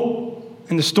the boat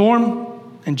and the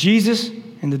storm and Jesus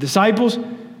and the disciples,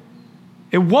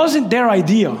 it wasn't their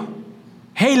idea.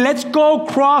 Hey, let's go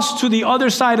cross to the other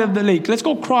side of the lake. Let's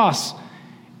go cross.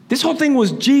 This whole thing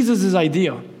was Jesus'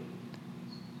 idea.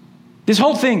 This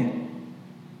whole thing.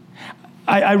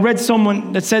 I read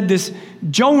someone that said this.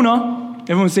 Jonah,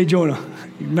 everyone say Jonah.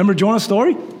 You remember Jonah's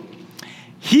story?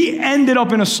 He ended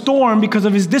up in a storm because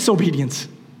of his disobedience.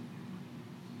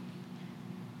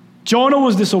 Jonah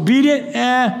was disobedient.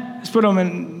 Let's put him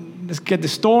in, let's get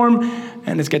this storm,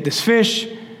 and let's get this fish,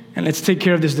 and let's take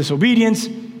care of this disobedience.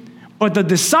 But the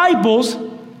disciples,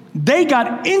 they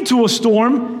got into a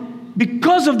storm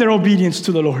because of their obedience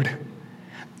to the Lord.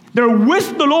 They're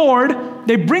with the Lord.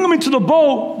 They bring them into the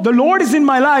boat. The Lord is in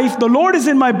my life. The Lord is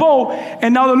in my boat.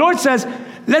 And now the Lord says,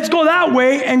 let's go that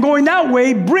way. And going that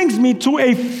way brings me to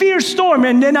a fierce storm.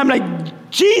 And then I'm like,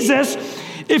 Jesus,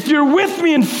 if you're with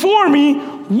me and for me,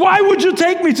 why would you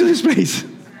take me to this place?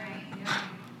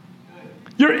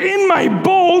 You're in my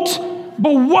boat,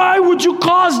 but why would you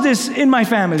cause this in my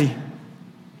family?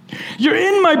 You're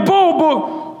in my boat,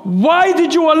 but why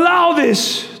did you allow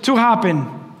this to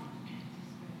happen?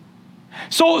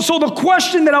 So the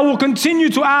question that I will continue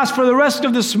to ask for the rest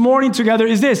of this morning together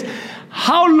is this.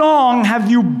 How long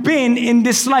have you been in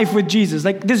this life with Jesus?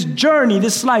 Like this journey,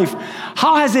 this life,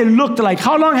 how has it looked like?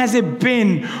 How long has it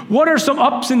been? What are some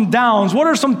ups and downs? What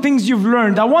are some things you've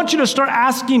learned? I want you to start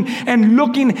asking and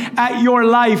looking at your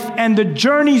life and the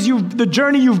journey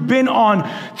you've been on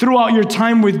throughout your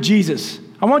time with Jesus.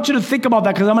 I want you to think about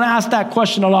that because I'm going to ask that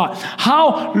question a lot.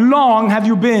 How long have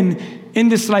you been in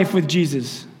this life with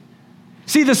Jesus?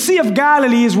 See, the Sea of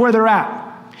Galilee is where they're at.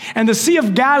 And the Sea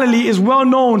of Galilee is well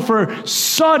known for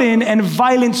sudden and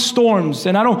violent storms.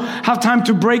 And I don't have time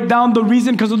to break down the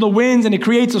reason because of the winds and it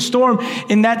creates a storm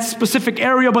in that specific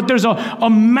area. But there's a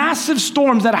massive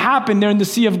storms that happen there in the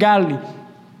Sea of Galilee.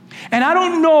 And I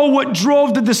don't know what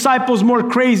drove the disciples more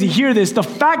crazy. Hear this. The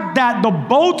fact that the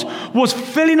boat was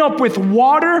filling up with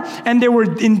water and they were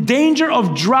in danger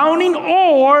of drowning,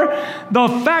 or the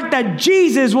fact that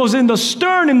Jesus was in the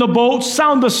stern in the boat,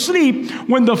 sound asleep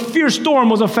when the fierce storm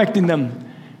was affecting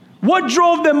them. What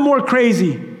drove them more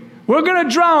crazy? We're going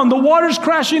to drown. The water's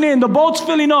crashing in. The boat's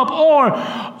filling up. Or,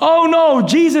 oh no,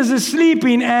 Jesus is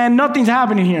sleeping and nothing's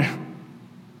happening here.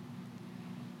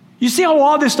 You see how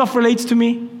all this stuff relates to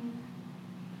me?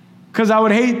 Because I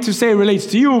would hate to say it relates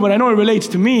to you, but I know it relates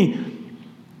to me.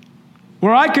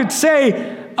 Where I could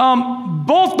say,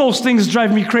 both those things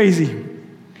drive me crazy.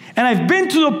 And I've been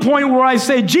to the point where I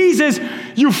say, Jesus,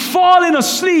 you've fallen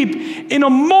asleep in a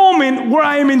moment where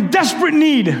I am in desperate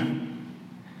need.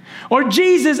 Or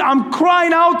Jesus, I'm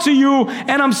crying out to you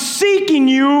and I'm seeking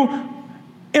you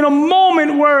in a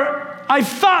moment where I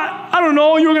thought, I don't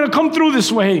know, you were going to come through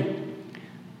this way.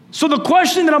 So the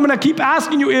question that I'm going to keep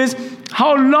asking you is,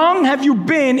 how long have you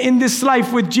been in this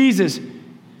life with Jesus?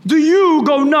 Do you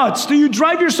go nuts? Do you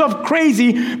drive yourself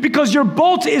crazy because your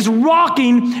boat is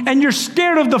rocking and you're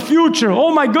scared of the future?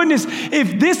 Oh my goodness,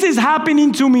 if this is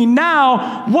happening to me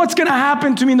now, what's going to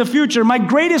happen to me in the future? My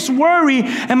greatest worry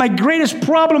and my greatest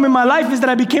problem in my life is that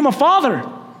I became a father.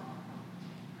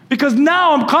 Because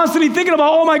now I'm constantly thinking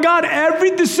about, oh my God,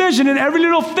 every decision and every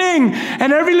little thing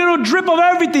and every little drip of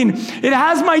everything, it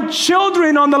has my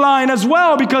children on the line as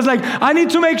well, because like I need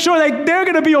to make sure like they're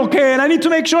going to be okay, and I need to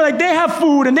make sure like they have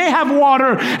food and they have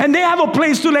water and they have a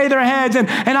place to lay their heads. And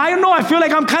I don't know, I feel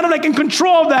like I'm kind of like in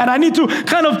control of that. I need to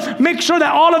kind of make sure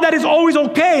that all of that is always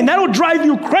okay, and that'll drive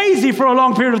you crazy for a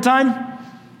long period of time.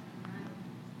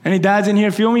 Any dads in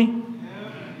here feel me?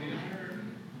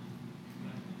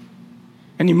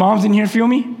 Any moms in here feel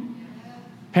me?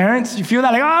 Parents, you feel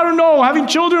that? Like, I don't know, having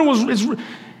children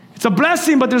it's a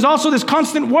blessing, but there's also this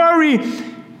constant worry.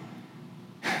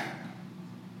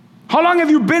 How long have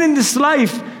you been in this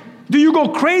life? Do you go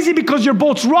crazy because your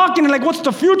boat's rocking and like, what's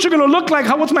the future going to look like?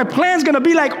 What's my plans going to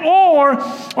be like? Or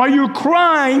are you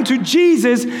crying to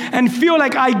Jesus and feel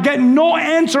like I get no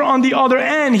answer on the other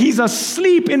end? He's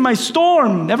asleep in my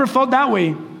storm. Never felt that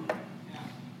way.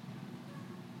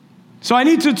 So I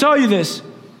need to tell you this.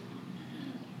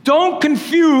 Don't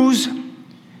confuse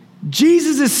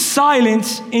Jesus'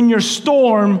 silence in your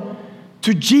storm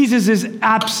to Jesus'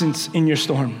 absence in your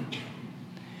storm.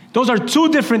 Those are two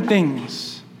different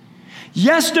things.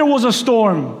 Yes, there was a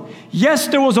storm. Yes,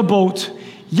 there was a boat.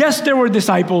 Yes, there were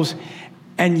disciples.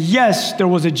 And yes, there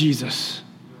was a Jesus.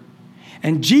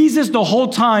 And Jesus the whole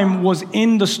time was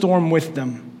in the storm with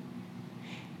them.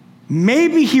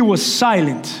 Maybe he was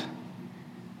silent,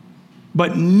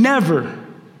 but never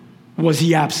was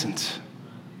he absent.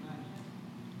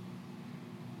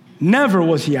 Never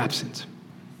was he absent.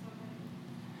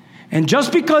 And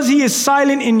just because he is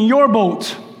silent in your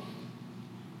boat,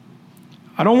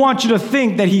 I don't want you to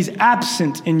think that he's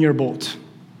absent in your boat.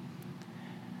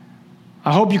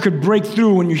 I hope you could break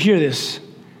through when you hear this.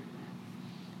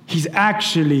 He's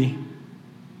actually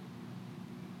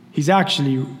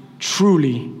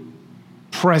truly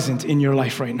present in your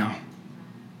life right now.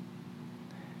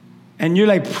 And you're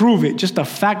like, prove it. Just the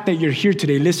fact that you're here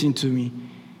today listening to me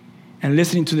and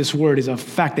listening to this word is a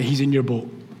fact that he's in your boat.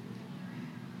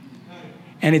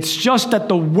 And it's just that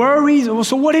the worries,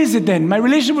 so what is it then? My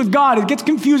relationship with God, it gets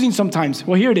confusing sometimes.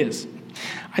 Well, here it is.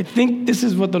 I think this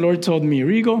is what the Lord told me.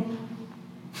 Rigo,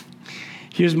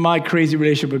 here's my crazy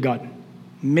relationship with God.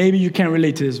 Maybe you can't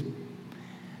relate to this,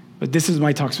 but this is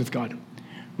my talks with God.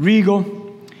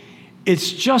 Rigo,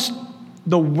 it's just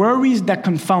the worries that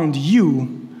confound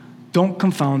you don't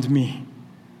confound me.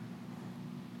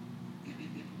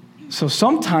 So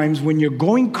sometimes when you're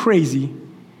going crazy,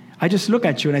 I just look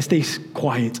at you and I stay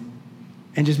quiet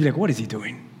and just be like, what is he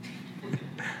doing?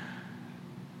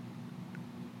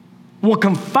 What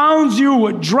confounds you,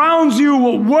 what drowns you,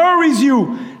 what worries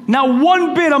you, not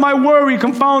one bit of my worry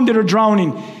confounded or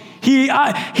drowning. He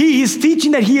is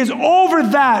teaching that he is over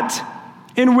that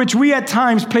in which we at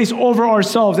times place over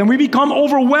ourselves, and we become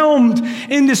overwhelmed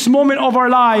in this moment of our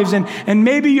lives. And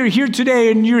maybe you're here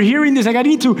today and you're hearing this, like, I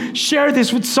need to share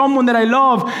this with someone that I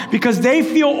love because they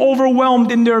feel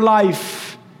overwhelmed in their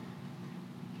life.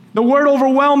 The word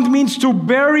overwhelmed means to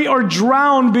bury or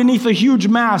drown beneath a huge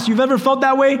mass. You've ever felt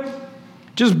that way?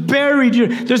 Just buried.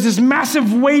 There's this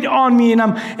massive weight on me,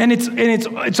 and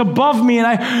it's above me, and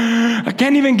I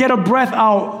can't even get a breath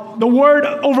out. The word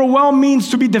overwhelm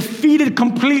means to be defeated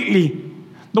completely.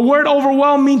 The word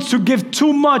overwhelm means to give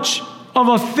too much of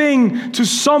a thing to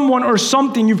someone or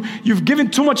something. You've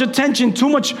given too much attention, too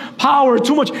much power,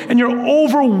 too much, and you're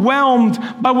overwhelmed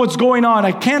by what's going on.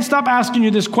 I can't stop asking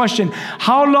you this question.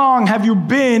 How long have you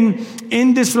been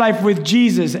in this life with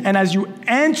Jesus? And as you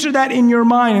answer that in your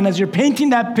mind, and as you're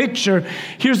painting that picture,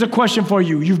 here's a question for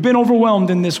you. You've been overwhelmed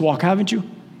in this walk, haven't you?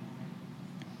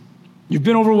 You've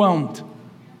been overwhelmed.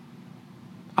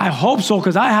 I hope so,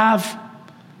 because I have.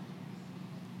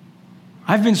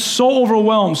 I've been so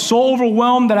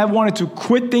overwhelmed that I wanted to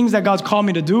quit things that God's called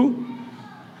me to do.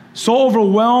 So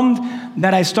overwhelmed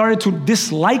that I started to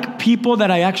dislike people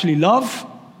that I actually love.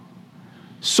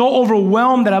 So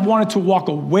overwhelmed that I've wanted to walk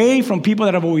away from people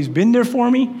that have always been there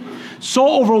for me.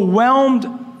 So overwhelmed,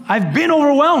 I've been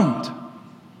overwhelmed.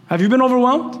 Have you been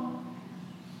overwhelmed?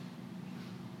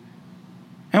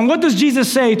 And what does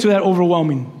Jesus say to that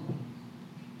overwhelming?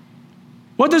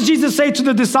 What does Jesus say to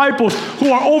the disciples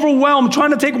who are overwhelmed, trying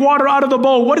to take water out of the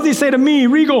boat? What does he say to me,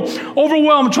 Rigo,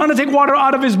 overwhelmed, trying to take water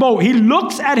out of his boat? He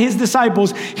looks at his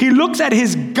disciples, he looks at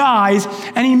his guys,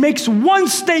 and he makes one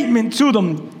statement to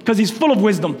them because he's full of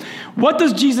wisdom. What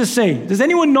does Jesus say? Does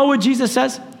anyone know what Jesus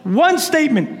says? One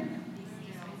statement.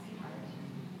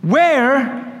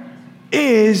 where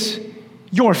is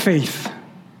your faith?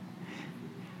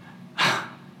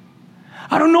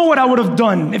 I don't know what I would have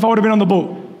done if I would have been on the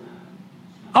boat.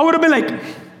 I would have been like,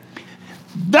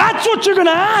 that's what you're going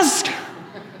to ask?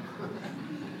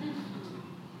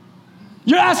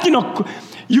 You're asking,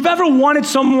 you've ever wanted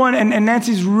someone, and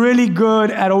Nancy's really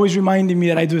good at always reminding me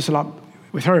that I do this a lot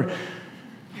with her.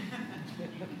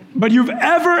 But you've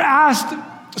ever asked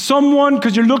someone,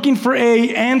 because you're looking for an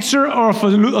answer or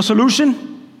a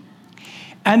solution,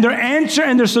 and their answer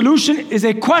and their solution is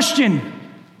a question.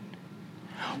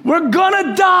 We're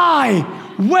gonna die.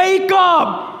 Wake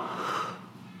up.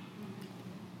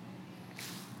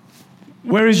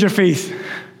 Where is your faith?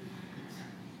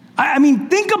 I mean,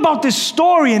 think about this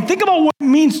story and think about what it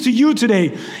means to you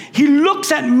today. He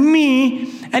looks at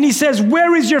me and he says,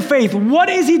 where is your faith? What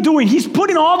is he doing? He's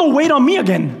putting all the weight on me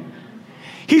again.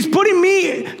 He's putting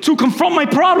me to confront my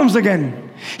problems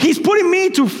again. He's putting me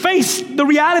to face the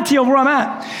reality of where I'm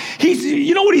at.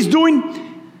 You know what he's doing?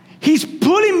 He's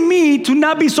putting me to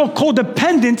not be so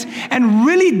codependent and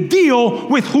really deal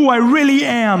with who I really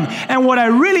am. And what I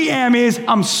really am is,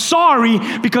 I'm sorry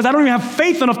because I don't even have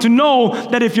faith enough to know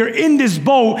that if you're in this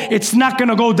boat, it's not going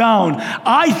to go down.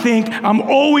 I think I'm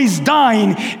always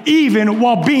dying even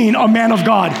while being a man of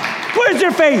God. Where's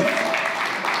your faith?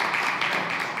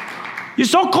 You're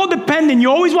so codependent.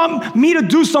 You always want me to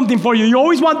do something for you. You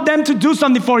always want them to do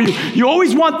something for you. You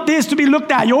always want this to be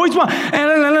looked at. You always want,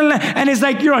 and it's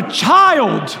like you're a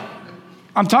child.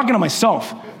 I'm talking to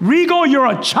myself. Rigo, you're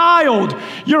a child.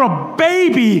 You're a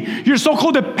baby. You're so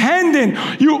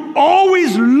codependent. You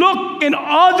always look in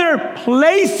other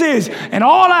places. And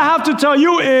all I have to tell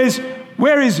you is,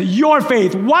 where is your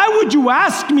faith? Why would you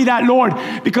ask me that, Lord?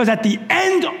 Because at the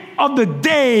end of the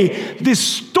day, this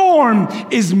storm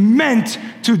is meant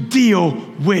to deal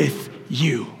with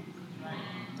you.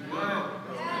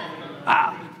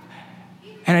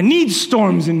 And I need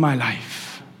storms in my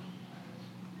life.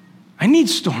 I need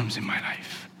storms in my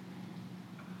life.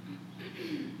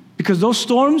 Because those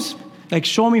storms,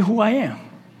 show me who I am.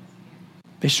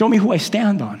 They show me who I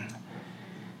stand on.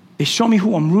 They show me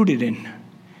who I'm rooted in.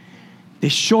 They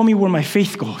show me where my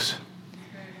faith goes.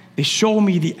 They show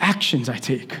me the actions I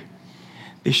take.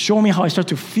 They show me how I start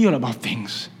to feel about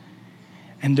things.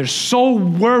 And they're so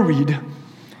worried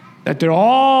that they're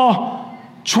all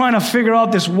trying to figure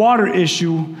out this water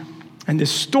issue and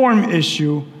this storm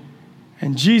issue.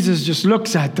 And Jesus just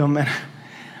looks at them, and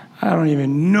I don't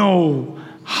even know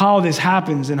how this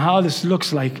happens and how this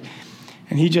looks like.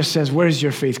 And he just says, where's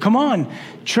your faith? Come on,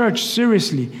 church,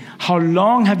 seriously. How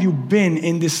long have you been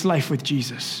in this life with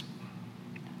Jesus?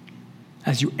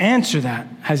 As you answer that,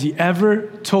 has he ever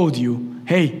told you,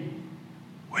 hey,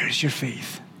 where's your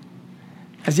faith?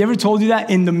 Has he ever told you that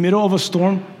in the middle of a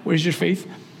storm? Where's your faith?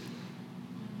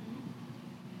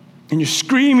 And you're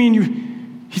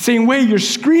screaming. He's saying, wait, you're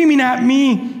screaming at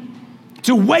me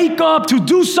to wake up, to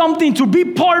do something, to be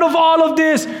part of all of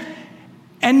this.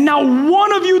 And now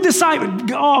one of you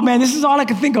decide, oh man, this is all I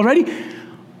can think already.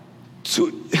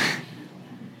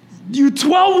 You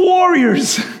 12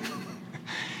 warriors.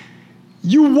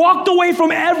 You walked away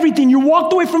from everything. You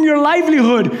walked away from your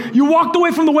livelihood. You walked away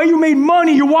from the way you made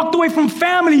money. You walked away from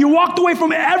family. You walked away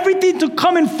from everything to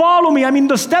come and follow me. I mean,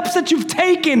 the steps that you've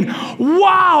taken.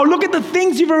 Wow, look at the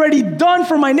things you've already done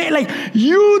for my name.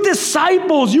 You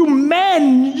disciples, you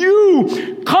men,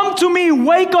 you come to me,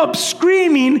 wake up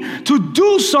screaming to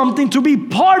do something, to be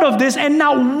part of this. And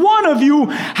now one of you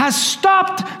has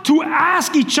stopped to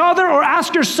ask each other or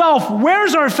ask yourself,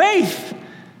 where's our faith?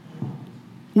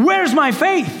 Where's my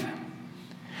faith?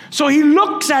 So he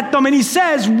looks at them and he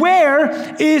says,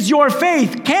 where is your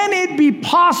faith? Can it be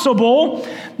possible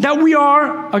that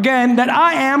that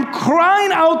I am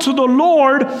crying out to the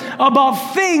Lord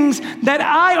about things that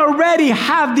I already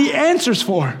have the answers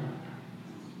for?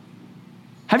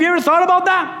 Have you ever thought about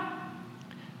that?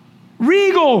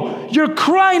 Rigo, you're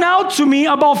crying out to me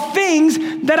about things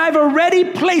that I've already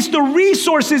placed the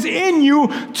resources in you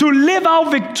to live out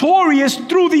victorious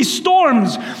through these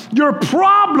storms. Your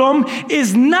problem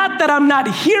is not that I'm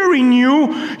not hearing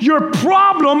you. Your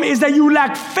problem is that you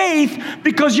lack faith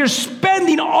because you're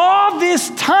spending all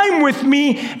this time with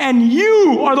me and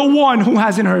you are the one who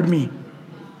hasn't heard me.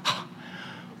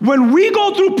 When we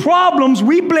go through problems,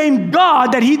 we blame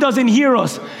God that he doesn't hear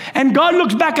us. And God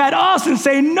looks back at us and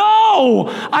say, no,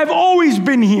 I've always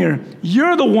been here.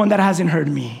 You're the one that hasn't heard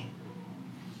me.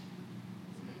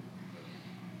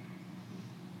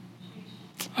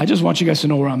 I just want you guys to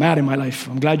know where I'm at in my life.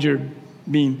 I'm glad you're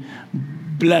being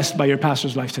blessed by your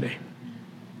pastor's life today.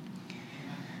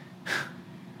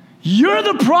 You're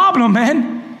the problem,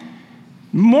 man.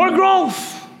 More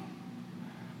growth.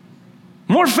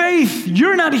 More faith.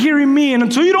 You're not hearing me. And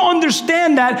until you don't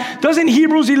understand that, doesn't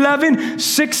Hebrews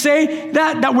 11:6 say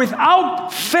that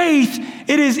without faith,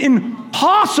 it is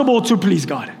impossible to please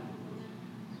God?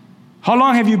 How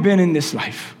long have you been in this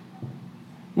life?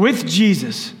 With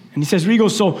Jesus. And he says,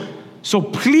 Rigo, so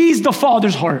please the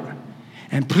Father's heart.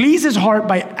 And please his heart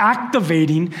by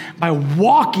activating, by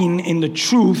walking in the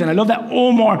truth. And I love that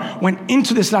Omar went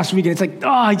into this last week. And it's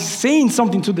like, he's saying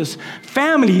something to this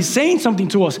family. He's saying something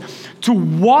to us. To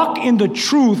walk in the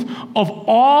truth of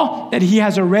all that he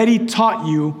has already taught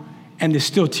you and is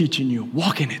still teaching you.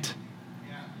 Walk in it.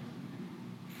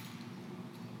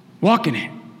 Walk in it.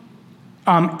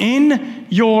 I'm in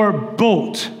your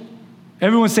boat.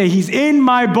 Everyone say, he's in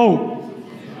my boat.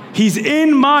 He's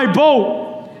in my boat.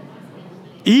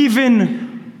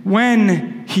 Even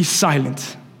when he's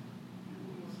silent.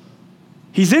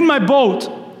 He's in my boat,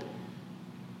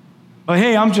 but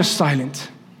hey, I'm just silent.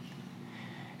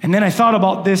 And then I thought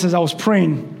about this as I was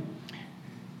praying.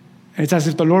 And it's as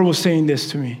if the Lord was saying this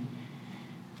to me.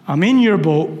 I'm in your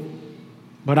boat,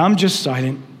 but I'm just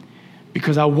silent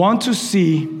because I want to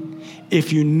see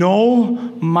if you know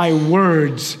my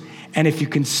words and if you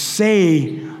can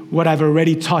say what I've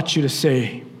already taught you to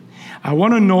say. I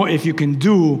want to know if you can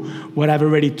do what I've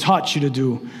already taught you to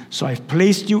do. So I've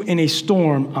placed you in a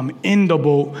storm. I'm in the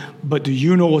boat, but do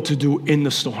you know what to do in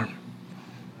the storm?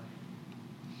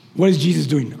 What is Jesus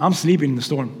doing? I'm sleeping in the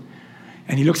storm.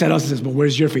 And he looks at us and says, but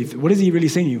where's your faith? What is he really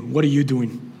saying to you? What are you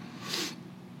doing?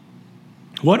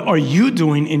 What are you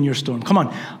doing in your storm? Come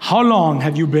on. How long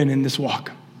have you been in this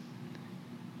walk?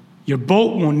 Your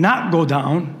boat will not go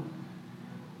down.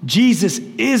 Jesus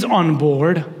is on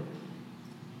board.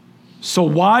 So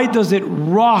why does it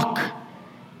rock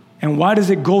and why does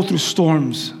it go through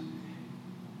storms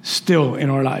still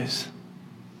in our lives?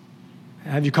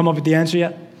 Have you come up with the answer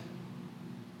yet?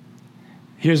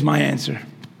 Here's my answer.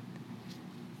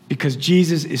 Because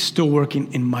Jesus is still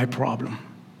working in my problem.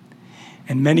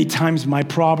 And many times my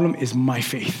problem is my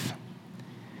faith.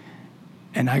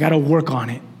 And I got to work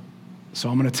on it. So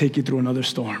I'm going to take you through another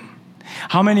storm.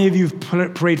 How many of you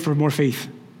have prayed for more faith?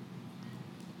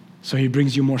 So he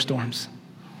brings you more storms.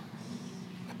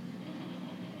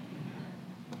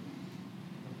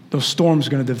 Those storms are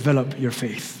going to develop your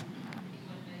faith.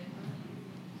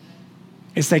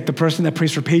 It's like the person that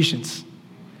prays for patience.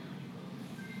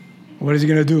 What is he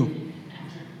going to do?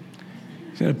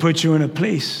 He's going to put you in a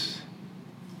place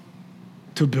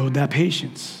to build that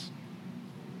patience.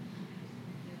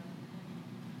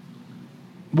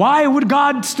 Why would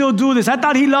God still do this? I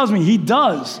thought he loves me. He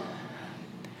does.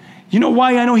 You know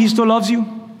why I know he still loves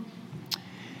you?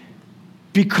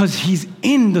 Because he's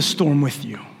in the storm with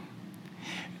you.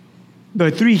 The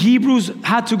 3 Hebrews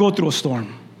had to go through a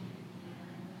storm.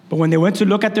 But when they went to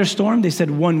look at their storm, they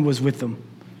said one was with them.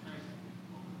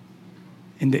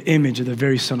 In the image of the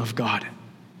very Son of God.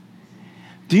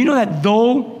 Do you know that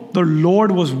though the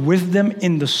Lord was with them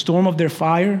in the storm of their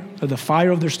fire, or the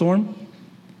fire of their storm,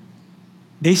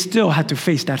 they still had to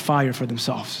face that fire for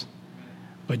themselves.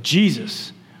 But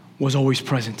Jesus was always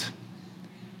present.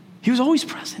 He was always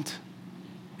present.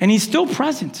 And he's still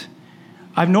present.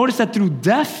 I've noticed that through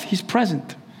death, he's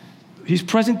present. He's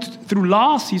present through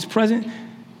loss. He's present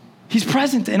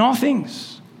in all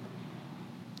things.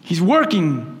 He's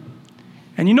working.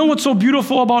 And you know what's so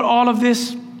beautiful about all of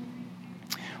this?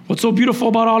 What's so beautiful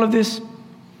about all of this?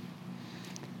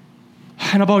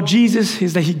 And about Jesus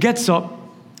is that he gets up,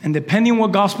 and depending on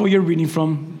what gospel you're reading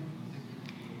from,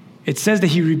 it says that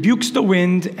he rebukes the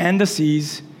wind and the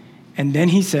seas, and then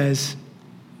he says,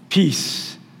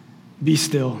 peace, be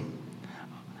still.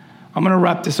 I'm going to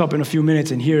wrap this up in a few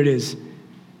minutes, and here it is.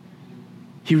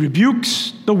 He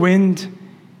rebukes the wind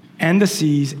and the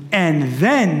seas, and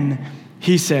then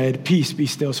he said, peace, be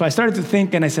still. So I started to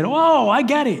think, and I said, oh, I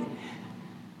get it.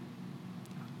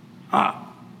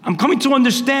 I'm coming to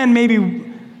understand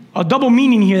maybe a double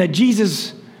meaning here that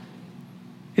Jesus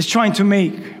is trying to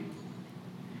make.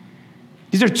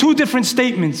 These are 2 different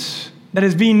statements that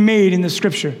is being made in the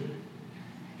scripture.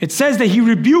 It says that he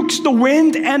rebukes the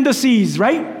wind and the seas,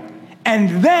 right?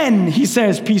 And then he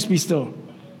says, peace, be still.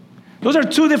 Those are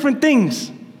 2 different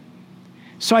things.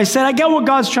 So I said, I get what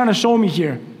God's trying to show me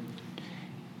here.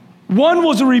 One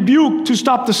was a rebuke to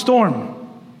stop the storm.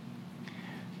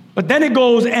 But then it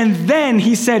goes, and then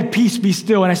he said, peace, be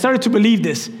still. And I started to believe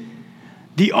this.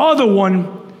 The other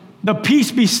one, the peace,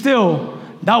 be still,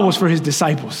 that was for his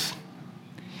disciples.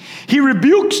 He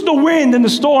rebukes the wind and the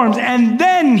storms, and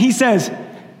then he says,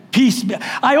 peace.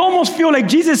 I almost feel like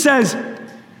Jesus says,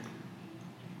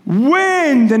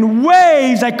 wind and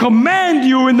waves, I command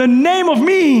you in the name of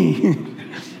me.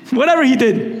 Whatever he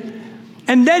did.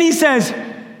 And then he says,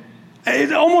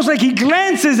 It's almost like he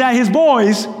glances at his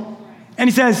boys and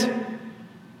he says,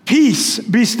 peace,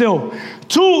 be still.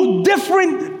 Two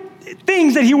different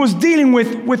things that he was dealing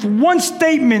with one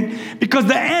statement, because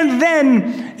the and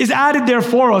then is added there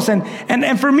for us.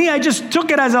 And for me, I just took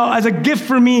it as a gift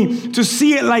for me to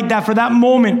see it like that for that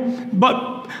moment.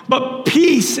 But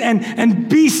peace and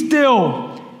be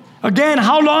still. Again,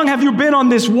 how long have you been on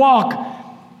this walk?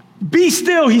 Be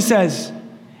still, he says.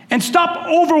 And stop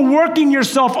overworking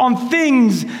yourself on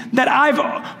things that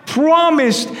I've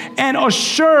promised and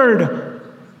assured.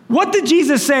 What did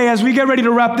Jesus say as we get ready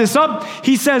to wrap this up?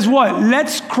 He says what?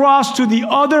 Let's cross to the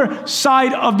other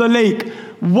side of the lake.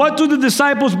 What do the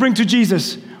disciples bring to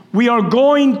Jesus? We are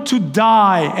going to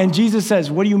die. And Jesus says,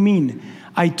 what do you mean?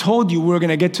 I told you we're going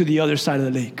to get to the other side of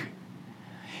the lake.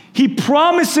 He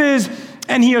promises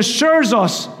and he assures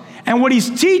us. And what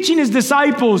he's teaching his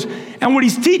disciples and what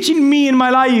he's teaching me in my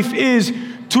life is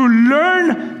to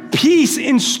learn peace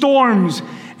in storms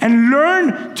and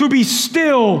learn to be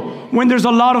still when there's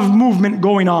a lot of movement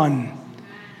going on.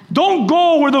 Don't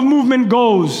go where the movement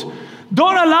goes.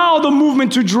 Don't allow the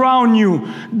movement to drown you.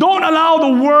 Don't allow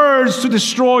the words to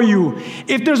destroy you.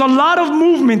 If there's a lot of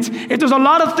movement, if there's a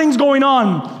lot of things going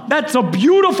on, that's a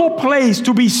beautiful place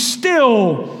to be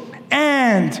still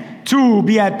and to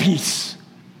be at peace.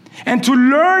 And to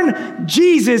learn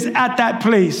Jesus at that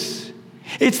place.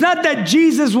 It's not that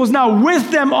Jesus was now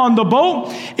with them on the boat.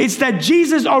 It's that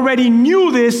Jesus already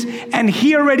knew this and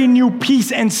he already knew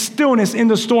peace and stillness in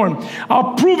the storm.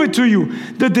 I'll prove it to you.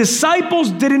 The disciples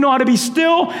didn't know how to be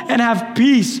still and have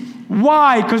peace.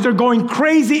 Why? Because they're going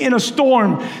crazy in a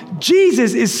storm.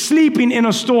 Jesus is sleeping in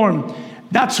a storm.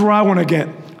 That's where I want to get.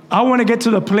 I want to get to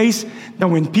the place that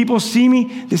when people see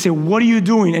me, they say, what are you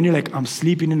doing? And you're like, I'm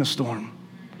sleeping in a storm.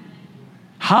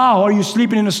 How are you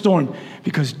sleeping in a storm?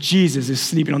 Because Jesus is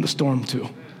sleeping on the storm too.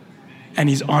 And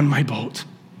he's on my boat.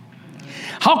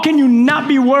 How can you not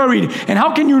be worried? And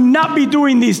how can you not be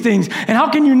doing these things? And how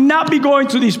can you not be going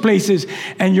to these places?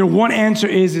 And your one answer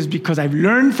is because I've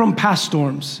learned from past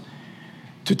storms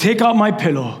to take out my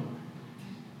pillow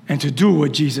and to do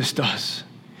what Jesus does.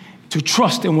 To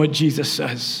trust in what Jesus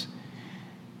says.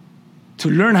 To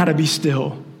learn how to be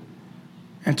still.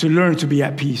 And to learn to be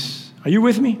at peace. Are you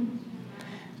with me?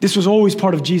 This was always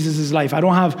part of Jesus' life. I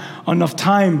don't have enough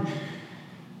time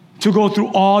to go through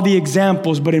all the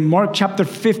examples, but in Mark chapter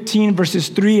 15, verses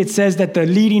 3, it says that the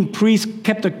leading priest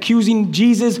kept accusing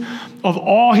Jesus of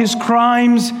all his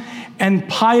crimes, and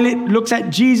Pilate looks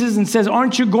at Jesus and says,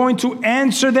 aren't you going to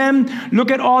answer them? Look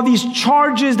at all these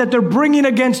charges that they're bringing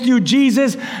against you,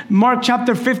 Jesus. Mark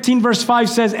chapter 15, verse 5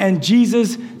 says, and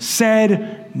Jesus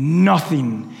said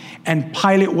nothing. And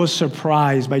Pilate was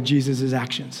surprised by Jesus'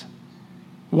 actions.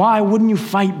 Why wouldn't you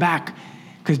fight back?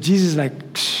 Because Jesus is like,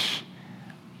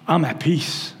 I'm at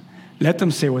peace. Let them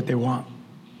say what they want.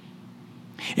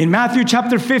 In Matthew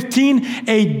chapter 15,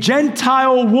 a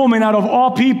Gentile woman out of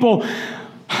all people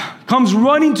comes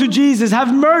running to Jesus.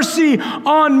 Have mercy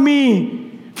on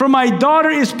me, for my daughter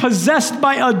is possessed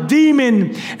by a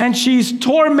demon and she's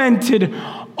tormented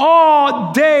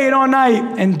all day and all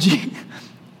night. And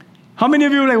how many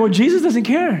of you are like, well, Jesus doesn't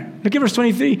care? Look at verse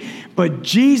 23. But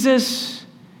Jesus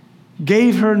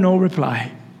gave her no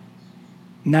reply,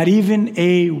 not even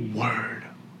a word.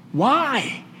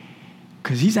 Why?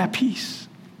 Because he's at peace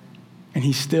and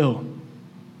he's still.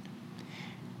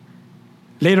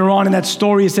 Later on in that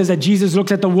story, it says that Jesus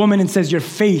looks at the woman and says, your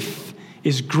faith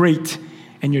is great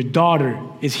and your daughter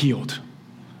is healed.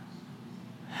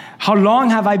 How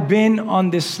long have I been on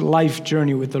this life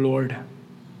journey with the Lord?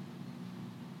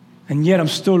 And yet I'm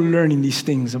still learning these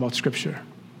things about Scripture.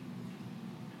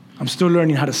 I'm still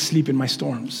learning how to sleep in my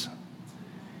storms.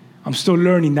 I'm still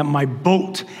learning that my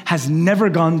boat has never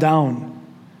gone down.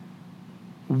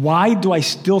 Why do I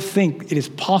still think it is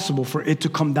possible for it to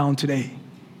come down today?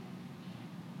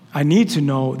 I need to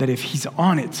know that if he's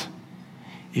on it,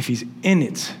 if he's in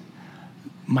it,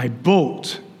 my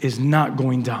boat is not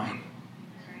going down.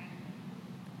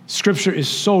 Scripture is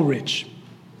so rich.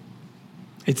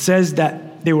 It says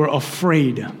that they were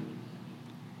afraid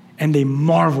and they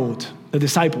marveled, the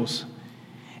disciples,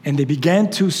 and they began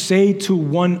to say to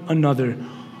one another,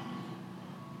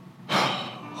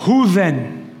 who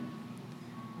then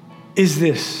is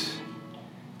this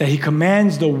that he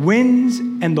commands the winds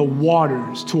and the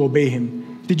waters to obey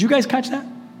him? Did you guys catch that?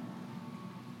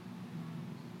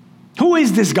 Who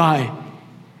is this guy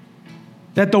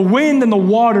that the wind and the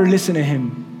water listen to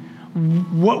him?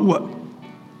 What?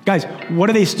 Guys, what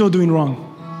are they still doing wrong?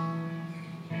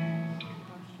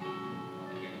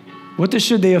 What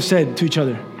should they have said to each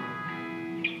other?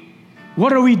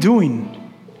 What are we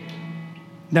doing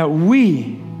that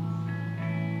we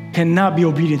cannot be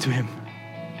obedient to him.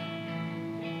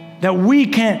 That we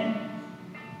can't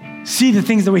see the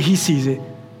things the way he sees it.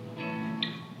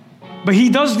 But he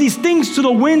does these things to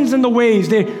the winds and the waves.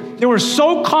 They were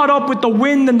so caught up with the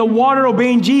wind and the water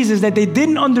obeying Jesus that they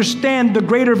didn't understand the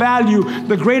greater value,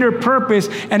 the greater purpose,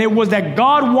 and it was that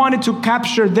God wanted to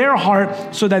capture their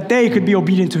heart so that they could be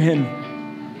obedient to him.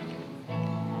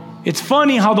 It's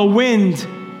funny how the wind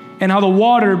and how the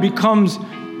water becomes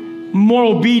more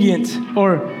obedient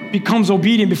or becomes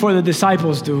obedient before the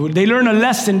disciples do. They learn a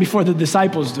lesson before the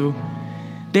disciples do.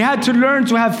 They had to learn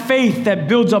to have faith that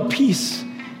builds up peace.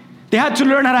 They had to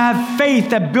learn how to have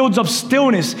faith that builds up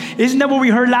stillness. Isn't that what we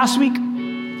heard last week?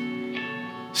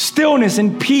 Stillness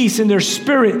and peace in their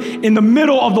spirit, in the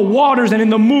middle of the waters and in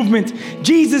the movement.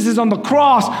 Jesus is on the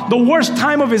cross, the worst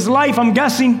time of his life, I'm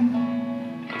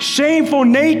guessing. Shameful,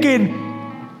 naked,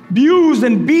 abused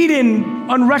and beaten,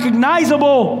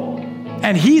 unrecognizable.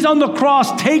 And he's on the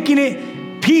cross taking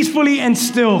it peacefully and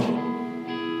still.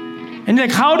 And you're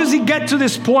like, how does he get to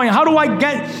this point? How do I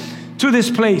get to this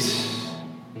place?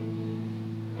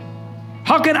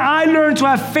 How can I learn to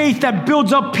have faith that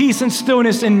builds up peace and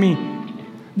stillness in me?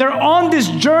 They're on this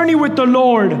journey with the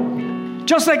Lord,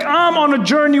 just like I'm on a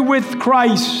journey with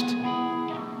Christ.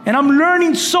 And I'm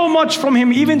learning so much from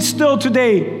him, even still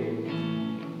today.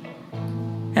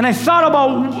 And I thought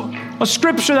about a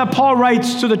scripture that Paul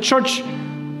writes to the church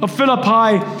of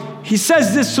Philippi. He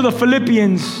says this to the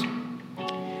Philippians.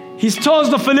 He tells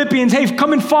the Philippians, hey,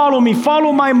 come and follow me,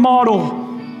 follow my model.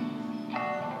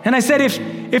 And I said,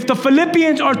 if the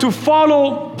Philippians are to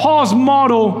follow Paul's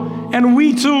model, and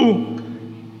we too,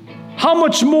 how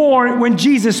much more when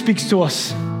Jesus speaks to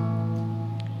us?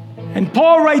 And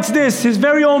Paul writes this, his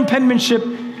very own penmanship,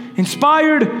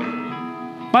 inspired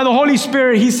by the Holy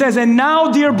Spirit. He says, and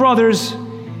now, dear brothers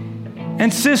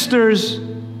and sisters,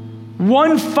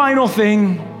 one final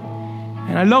thing.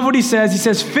 And I love what he says. He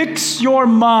says, fix your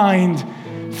mind,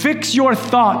 fix your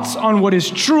thoughts on what is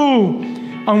true,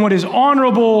 on what is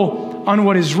honorable, on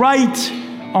what is right,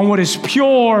 on what is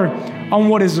pure, on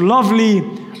what is lovely,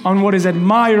 on what is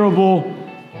admirable.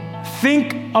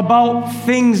 Think about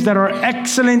things that are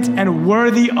excellent and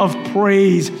worthy of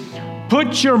praise.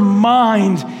 Put your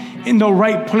mind in the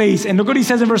right place. And look what he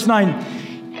says in verse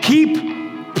 9.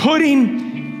 Keep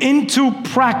putting into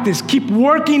practice. Keep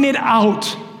working it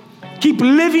out. Keep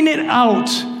living it out.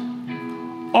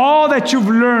 All that you've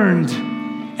learned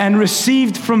and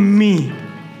received from me.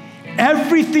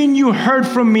 Everything you heard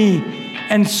from me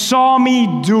and saw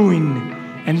me doing.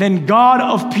 And then God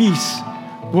of peace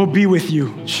will be with you.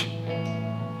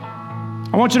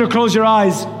 I want you to close your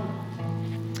eyes.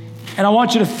 And I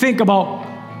want you to think about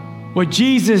what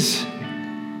Jesus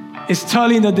is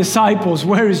telling the disciples.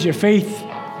 Where is your faith?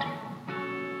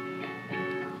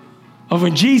 Of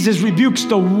when Jesus rebukes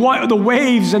the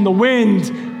waves and the wind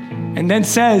and then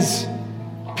says,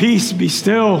 peace, be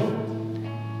still.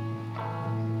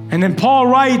 And then Paul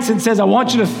writes and says, I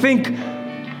want you to think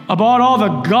about all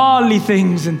the godly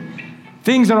things and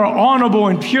things that are honorable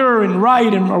and pure and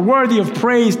right and are worthy of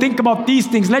praise. Think about these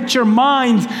things. Let your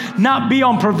mind not be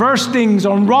on perverse things,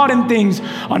 on rotten things,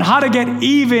 on how to get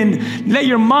even. Let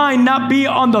your mind not be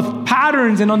on the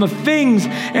patterns and on the things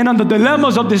and on the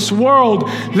dilemmas of this world.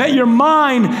 Let your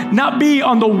mind not be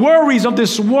on the worries of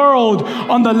this world,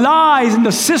 on the lies and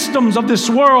the systems of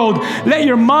this world. Let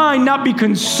your mind not be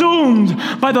consumed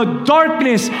by the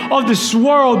darkness of this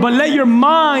world, but let your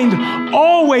mind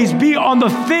always be on the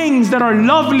things that are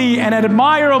lovely and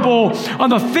admirable, on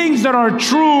the things that are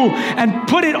true, and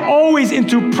put it always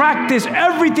into practice.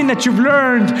 Everything that you've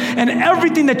learned and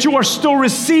everything that you are still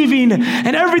receiving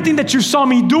and everything that you saw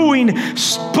me doing,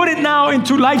 put it now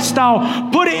into lifestyle,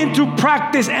 put it into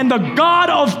practice, and the God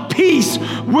of peace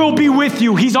will be with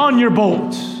you. He's on your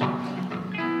boat.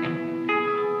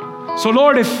 So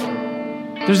Lord, if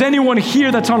there's anyone here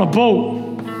that's on a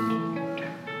boat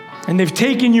and they've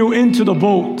taken you into the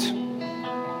boat,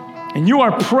 and you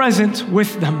are present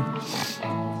with them,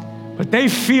 but they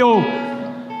feel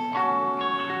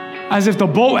as if the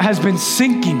boat has been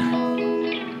sinking,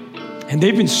 and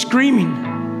they've been screaming,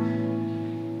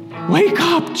 wake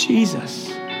up,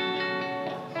 Jesus.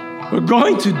 We're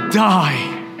going to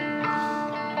die.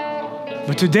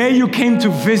 But today you came to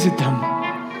visit them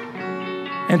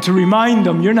and to remind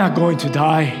them you're not going to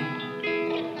die.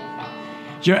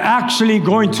 You're actually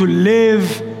going to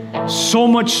live so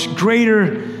much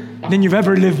greater than you've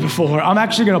ever lived before. I'm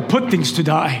actually going to put things to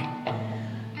die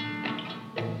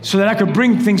so that I could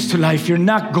bring things to life. You're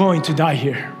not going to die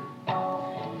here.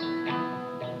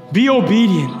 Be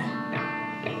obedient.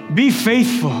 Be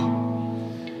faithful.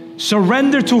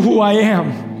 Surrender to who I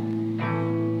am.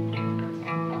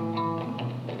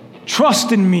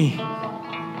 Trust in me.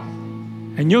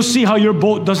 And you'll see how your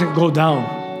boat doesn't go down.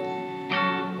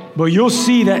 But you'll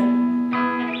see that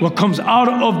what comes out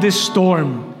of this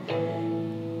storm,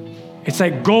 it's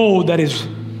like gold that is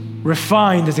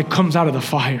refined as it comes out of the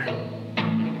fire.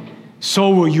 So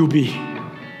will you be.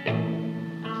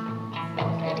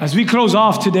 As we close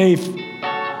off today,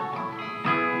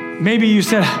 maybe you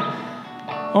said,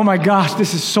 oh my gosh,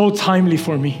 this is so timely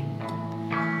for me.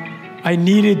 I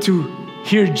needed to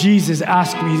hear Jesus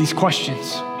ask me these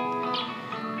questions.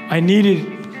 I needed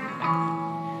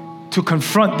to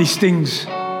confront these things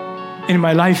in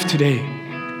my life today.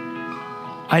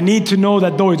 I need to know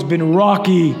that though it's been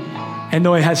rocky and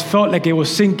though it has felt like it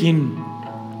was sinking,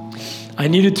 I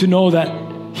needed to know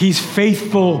that He's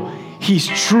faithful, He's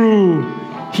true,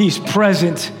 He's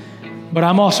present, but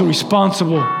I'm also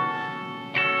responsible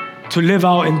to live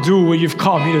out and do what you've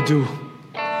called me to do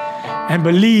and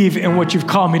believe in what you've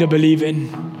called me to believe in.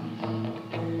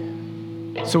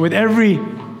 So with every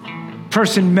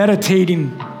person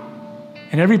meditating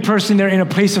and every person there in a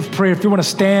place of prayer, if you want to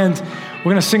stand,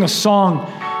 we're going to sing a song.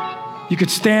 You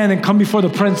could stand and come before the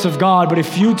presence of God. But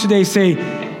if you today say,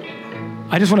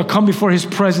 I just want to come before His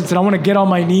presence and I want to get on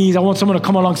my knees, I want someone to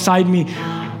come alongside me,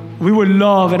 we would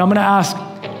love, and I'm going to ask,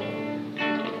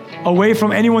 away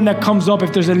from anyone that comes up,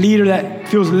 if there's a leader that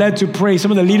feels led to pray,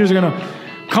 some of the leaders are going to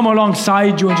come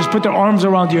alongside you and just put their arms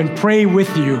around you and pray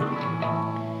with you.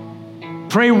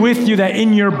 Pray with you that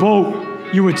in your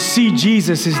boat, you would see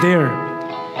Jesus is there.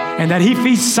 And that if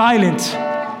He's silent,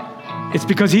 it's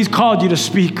because He's called you to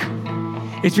speak.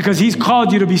 It's because He's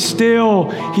called you to be still.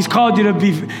 He's called you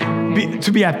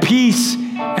to be at peace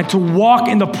and to walk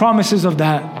in the promises of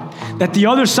that. That the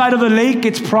other side of the lake,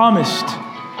 it's promised.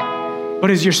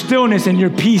 But is your stillness and your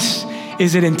peace,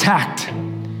 is it intact?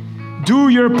 Do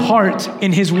your part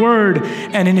in His word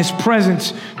and in His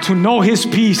presence to know His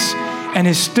peace and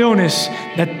His stillness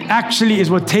that actually is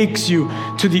what takes you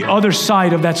to the other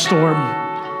side of that storm.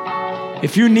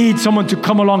 If you need someone to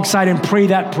come alongside and pray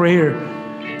that prayer,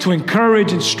 to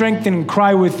encourage and strengthen and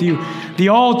cry with you, the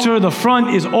altar, the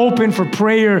front is open for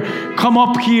prayer. Come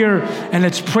up here and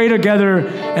let's pray together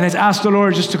and let's ask the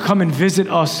Lord just to come and visit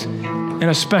us in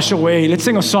a special way. Let's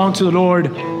sing a song to the Lord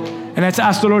and let's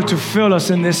ask the Lord to fill us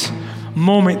in this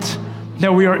moment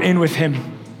that we are in with Him.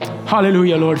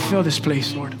 Hallelujah, Lord. Fill this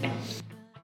place, Lord.